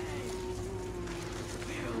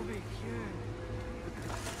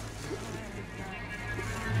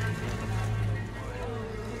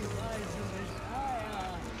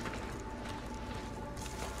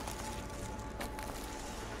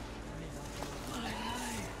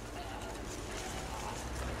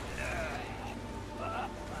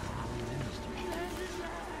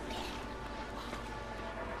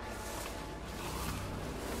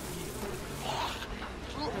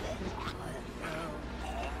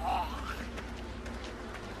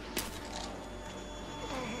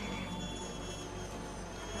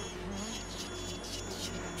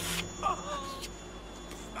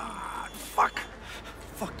 Fuck.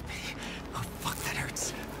 Fuck me. Oh, fuck, that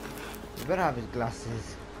hurts. You better have his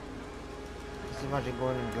glasses. Just imagine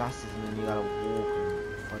going in glasses and then you gotta walk and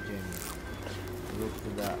fudging. Look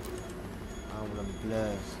at that. I'm gonna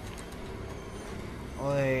blurs.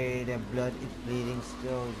 Oi, their blood is bleeding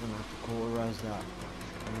still. He's gonna have to cauterize that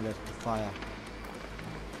and let the fire.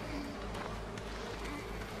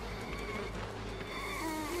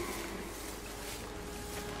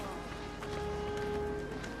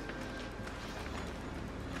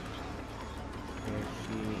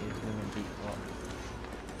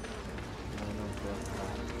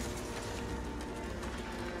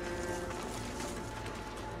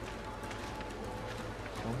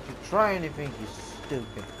 Try anything, you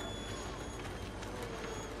stupid.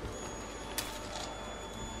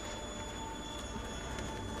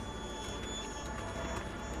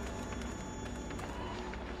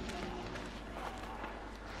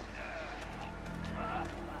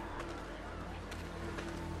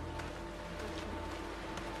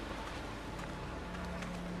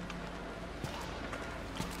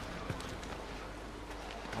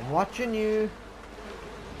 I'm watching you.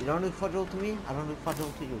 You don't do fudge roll to me, I don't do fudge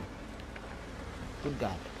roll to you. Good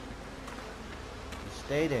God. Just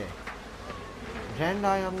stay there. Pretend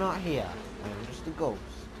I am not here. I am just a ghost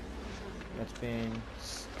that's been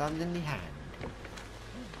stabbed in the hand.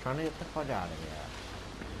 Trying to get the fudge out of here.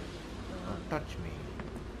 Don't touch me.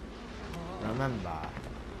 Remember,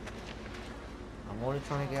 I'm only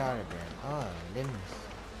trying to get out of here. Oh, limbs.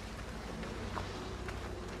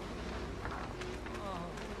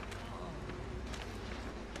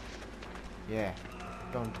 Yeah,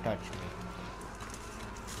 don't touch me.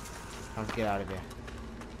 Time to get out of here.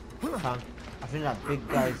 Come. I think that big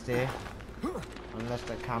guy's there. Unless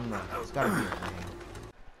the camera. It's gotta be over here.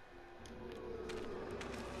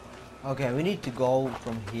 Okay, we need to go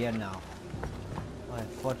from here now. My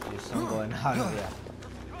fudge is some going out of here.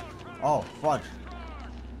 Oh, fudge.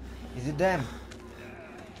 Is it them?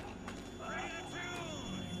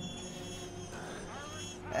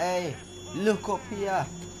 Hey, look up here.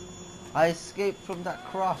 I escaped from that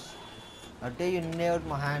cross. How dare you nailed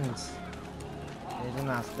my hands. They didn't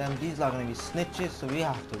ask them. These are gonna be snitches, so we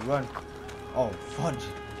have to run. Oh, fudge.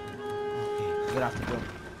 Okay, we're gonna have to jump.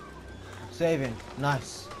 Saving.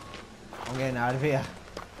 Nice. I'm getting out of here.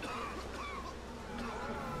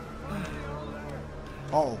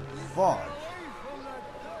 Oh, fudge.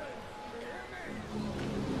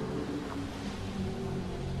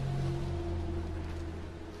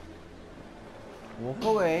 Walk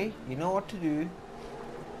away. You know what to do.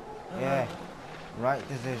 Yeah. Right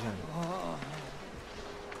decision.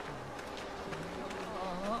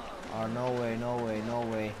 Oh, no way, no way, no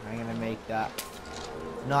way. I'm gonna make that.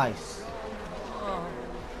 Nice.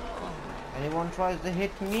 Anyone tries to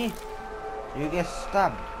hit me, you get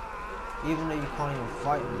stabbed. Even though you can't even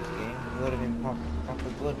fight in this game, it would have been proper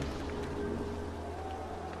good.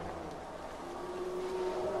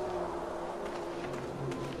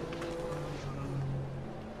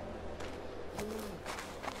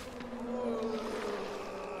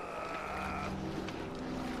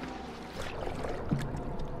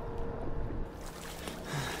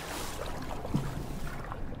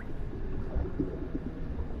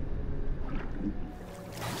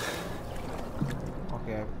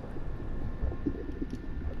 Okay.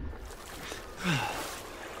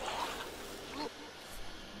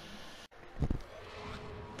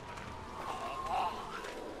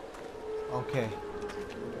 Okay.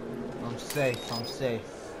 I'm safe, I'm safe.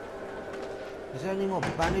 Is there any more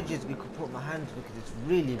bandages we could put on my hands because it's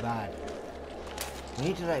really bad? We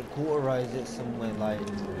need to like cauterize it somewhere, like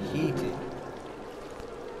heat it.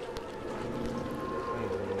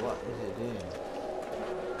 Wait, what is it doing?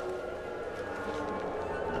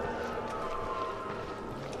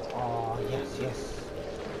 Oh, yes, yes.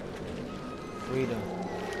 Freedom.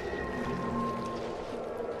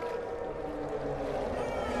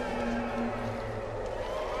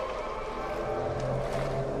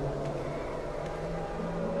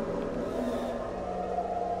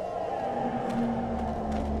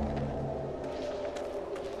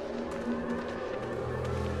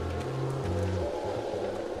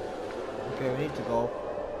 Okay, we need to go.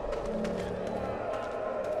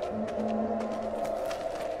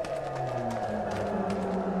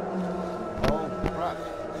 Oh crap.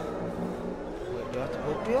 Wait, do I have to go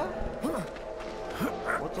up here?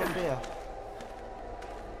 What's up there?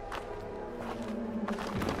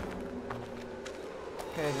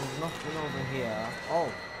 Okay, there's nothing over here. Oh.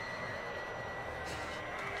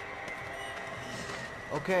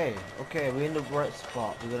 Okay, okay, we're in the right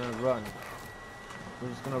spot. We're gonna run. We're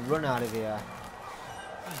just gonna run out of here.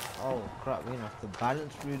 Oh crap, we're gonna have to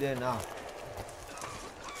balance through there now.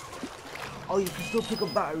 Oh, you can still pick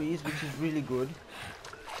up batteries, which is really good.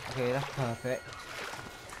 Okay, that's perfect.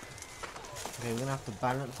 Okay, we're gonna have to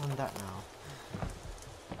balance on that now.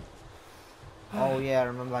 Oh yeah, I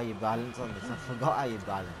remember how you balance on this. I forgot how you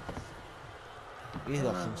balance. He's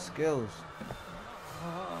got some skills.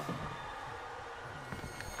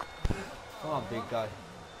 Come on, big guy.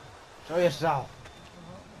 Show yourself.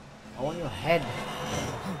 I want your head.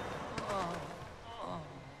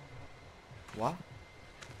 What?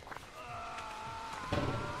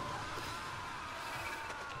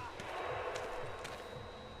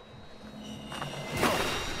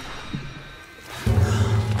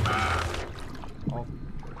 Oh.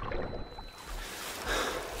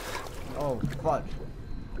 Oh, fudge.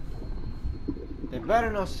 They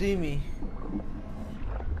better not see me.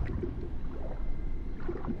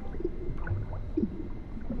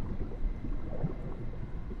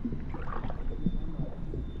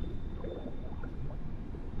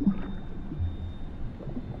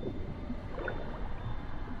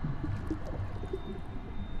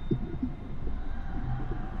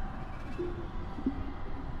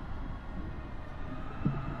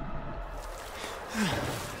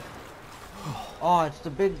 Oh, it's the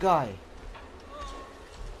big guy.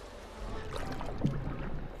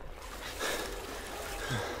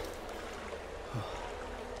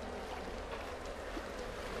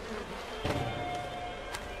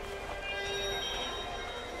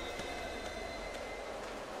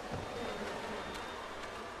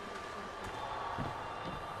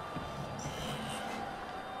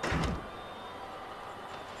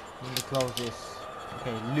 Let me close this.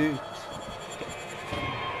 Okay, loot.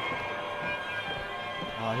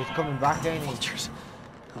 Oh, he's coming back, ain't he? Vultures.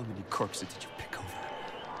 How many corpses did you pick over?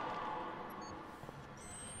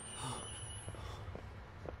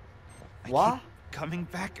 What? Keep coming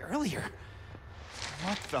back earlier.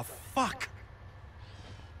 What the fuck?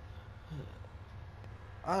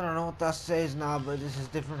 I don't know what that says now, but this is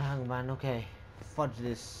different, Hangman. Okay, fudge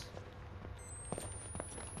this.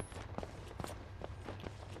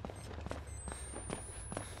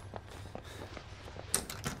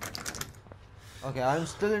 Okay, I'm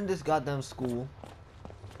still in this goddamn school.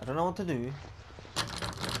 I don't know what to do.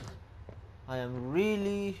 I am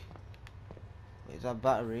really... Wait, is that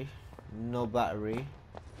battery? No battery.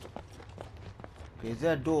 Okay, is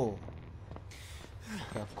there a door?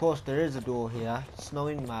 Okay, of course there is a door here. It's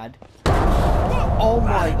snowing mad. Oh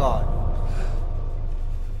my god!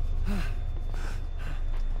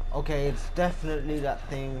 Okay, it's definitely that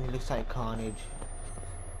thing. Looks like Carnage.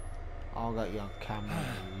 I got you on camera,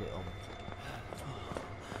 you little...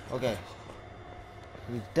 Okay.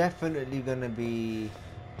 He's definitely gonna be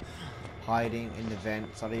hiding in the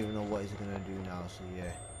vents. I don't even know what he's gonna do now, so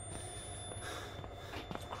yeah.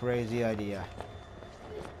 Crazy idea.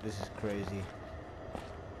 This is crazy.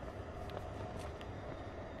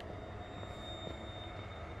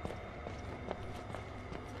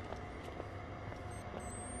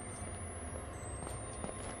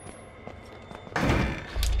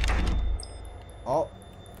 Oh.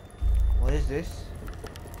 What is this?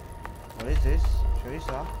 What is this?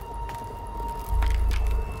 Teresa?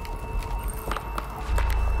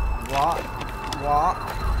 What? What?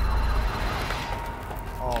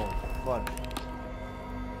 Oh, fudge.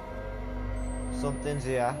 Something's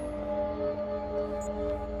here.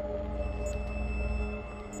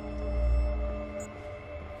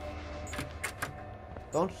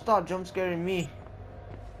 Don't start jump scaring me.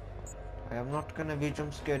 I am not gonna be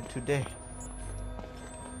jump scared today.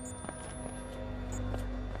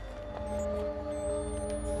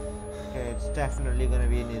 Okay, it's definitely gonna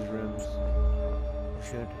be in his rooms.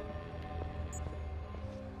 Should.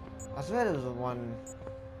 I swear there was one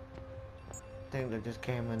thing that just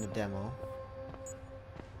came in the demo.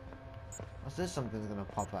 What's this? Something's gonna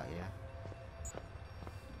pop out here.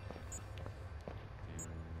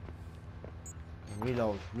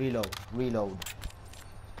 Reload, reload, reload.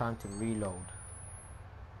 It's time to reload.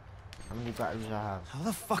 How many batteries do I have? How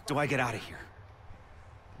the fuck do I get out of here?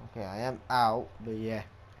 Okay, I am out, but yeah.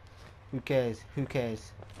 Who cares? Who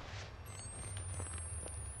cares?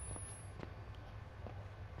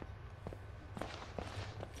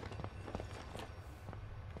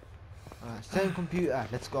 Alright, same computer.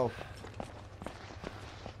 Let's go.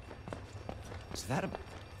 Is that a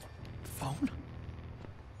phone?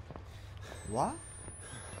 What?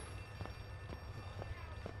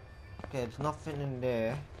 Okay, there's nothing in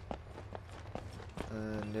there.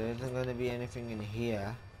 And there isn't gonna be anything in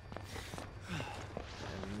here.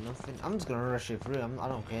 And nothing. I'm just gonna rush it through. I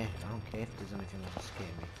don't care. I don't care if there's anything that will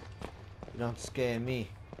scare me. You don't scare me.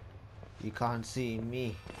 You can't see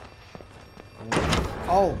me.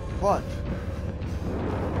 Oh, what?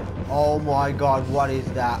 Oh my god, what is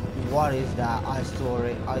that? What is that? I saw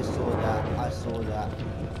it. I saw that. I saw that.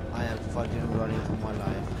 I am fucking running for my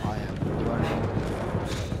life. I am running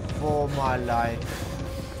for my life.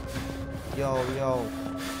 Yo, yo.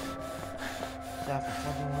 Stop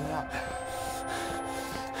fucking me up.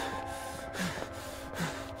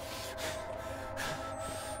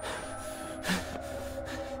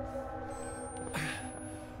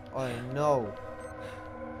 Oh no.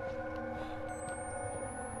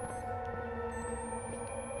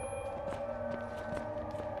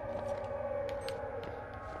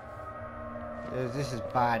 This is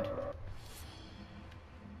bad.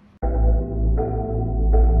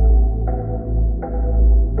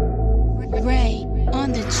 Ray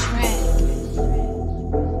on the track.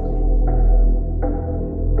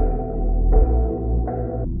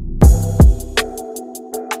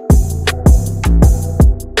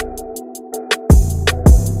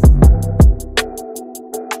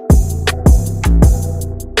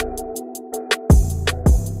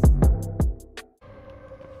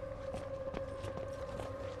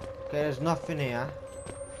 Okay, there's nothing here.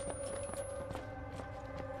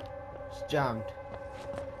 It's jammed.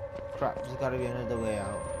 crap, there's gotta be another way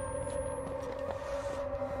out.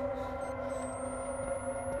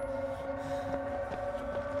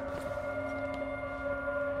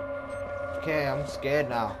 Okay, I'm scared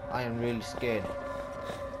now. I am really scared.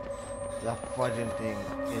 That fudging thing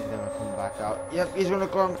is gonna come back out. Yep, he's gonna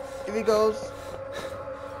come. Here he goes.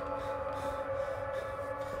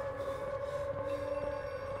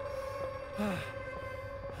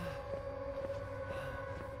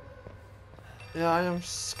 Yeah, I am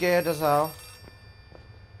scared as hell.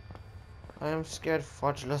 I am scared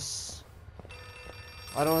fudgeless.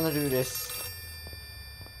 I don't wanna do this.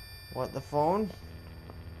 What, the phone?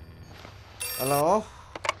 Hello?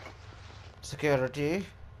 Security?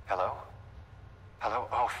 Hello? Hello?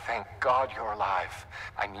 Oh, thank God you're alive.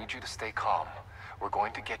 I need you to stay calm. We're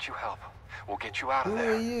going to get you help. We'll get you out of Who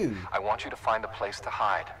there. are you? I want you to find a place to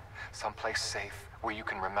hide. Someplace safe where you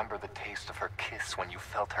can remember the taste of her kiss when you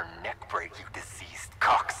felt her neck break, you diseased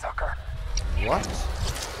cocksucker. What?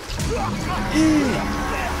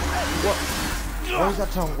 What? Where's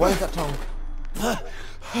that tongue? Where's that tongue?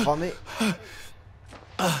 Vomit.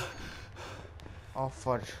 Oh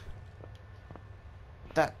fudge.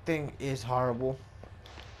 That thing is horrible.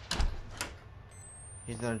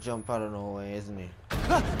 He's gonna jump out of nowhere, isn't he?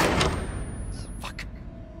 Fuck.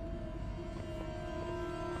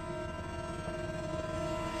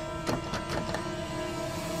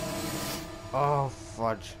 Oh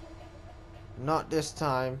fudge. Not this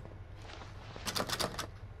time.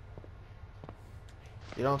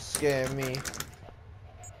 You don't scare me.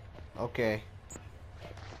 Okay.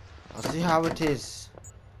 I'll see how it is.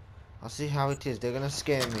 I'll see how it is. They're gonna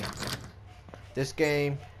scare me. This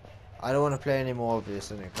game, I don't want to play any more of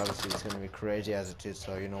this, and obviously it's gonna be crazy as it is.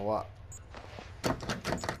 So you know what?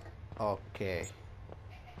 Okay.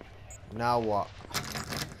 Now what?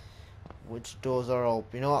 Which doors are open?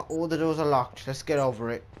 You know what? All the doors are locked. Let's get over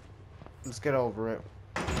it. Let's get over it.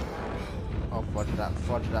 Oh, fudge that,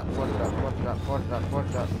 fudge that, fudge that, fudge that, fudge that,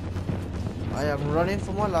 fudge that. I am running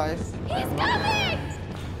for my life. He's coming!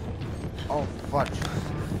 Oh, fudge.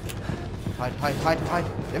 Hide, hide, hide, hide.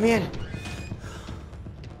 Let me in.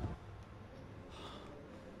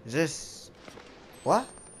 Is this... What?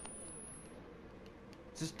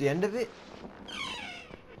 Is this the end of it?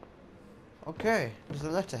 Okay, there's a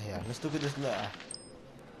letter here. Let's look at this letter.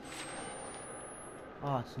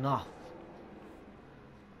 Oh, it's not.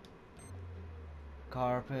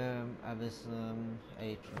 Carpum abyssum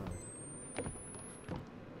atrium.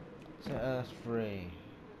 To Earth free.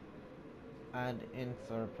 Ad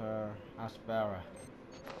inferper aspera.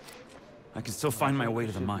 I can still find my way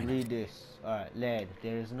to the Should mine. Read this. Alright, lad.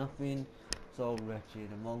 There is nothing so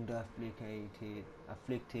wretched among the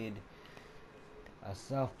afflicted as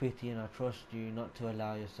self-pity, and I trust you not to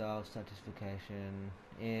allow yourself satisfaction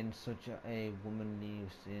in such a womanly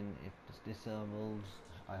sin. If this dissembles,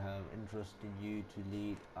 I have entrusted you to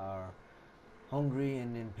lead our hungry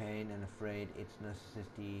and in pain and afraid its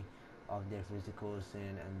necessity of their physical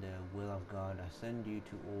sin and the will of God. I send you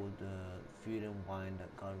to all the food and wine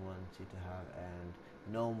that God wants you to have, and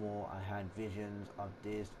no more. I had visions of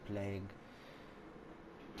this plague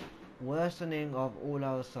worsening of all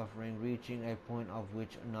our suffering, reaching a point of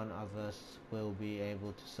which none of us will be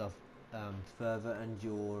able to further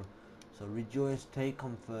endure. So rejoice, take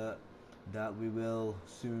comfort that we will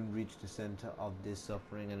soon reach the center of this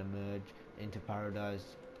suffering and emerge into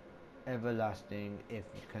paradise everlasting. If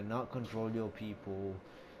you cannot control your people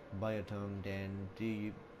by your tongue, then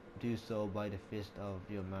do so by the fist of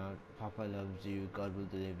your mouth. Papa loves you. God will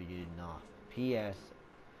deliver you. Not. P.S.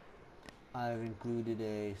 I've included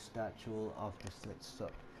a statue of the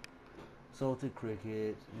salted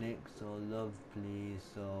cricket. Nick, so love please.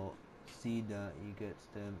 So see that he gets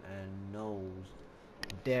them and knows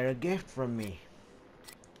they're a gift from me.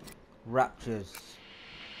 Raptures.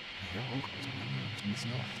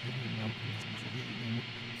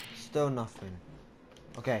 Still nothing.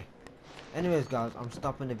 Okay. Anyways guys, I'm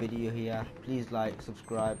stopping the video here. Please like,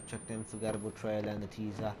 subscribe, check the unforgettable trailer and the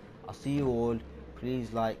teaser. I'll see you all.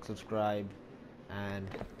 Please like, subscribe, and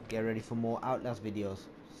get ready for more Outlast videos.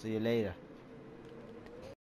 See you later.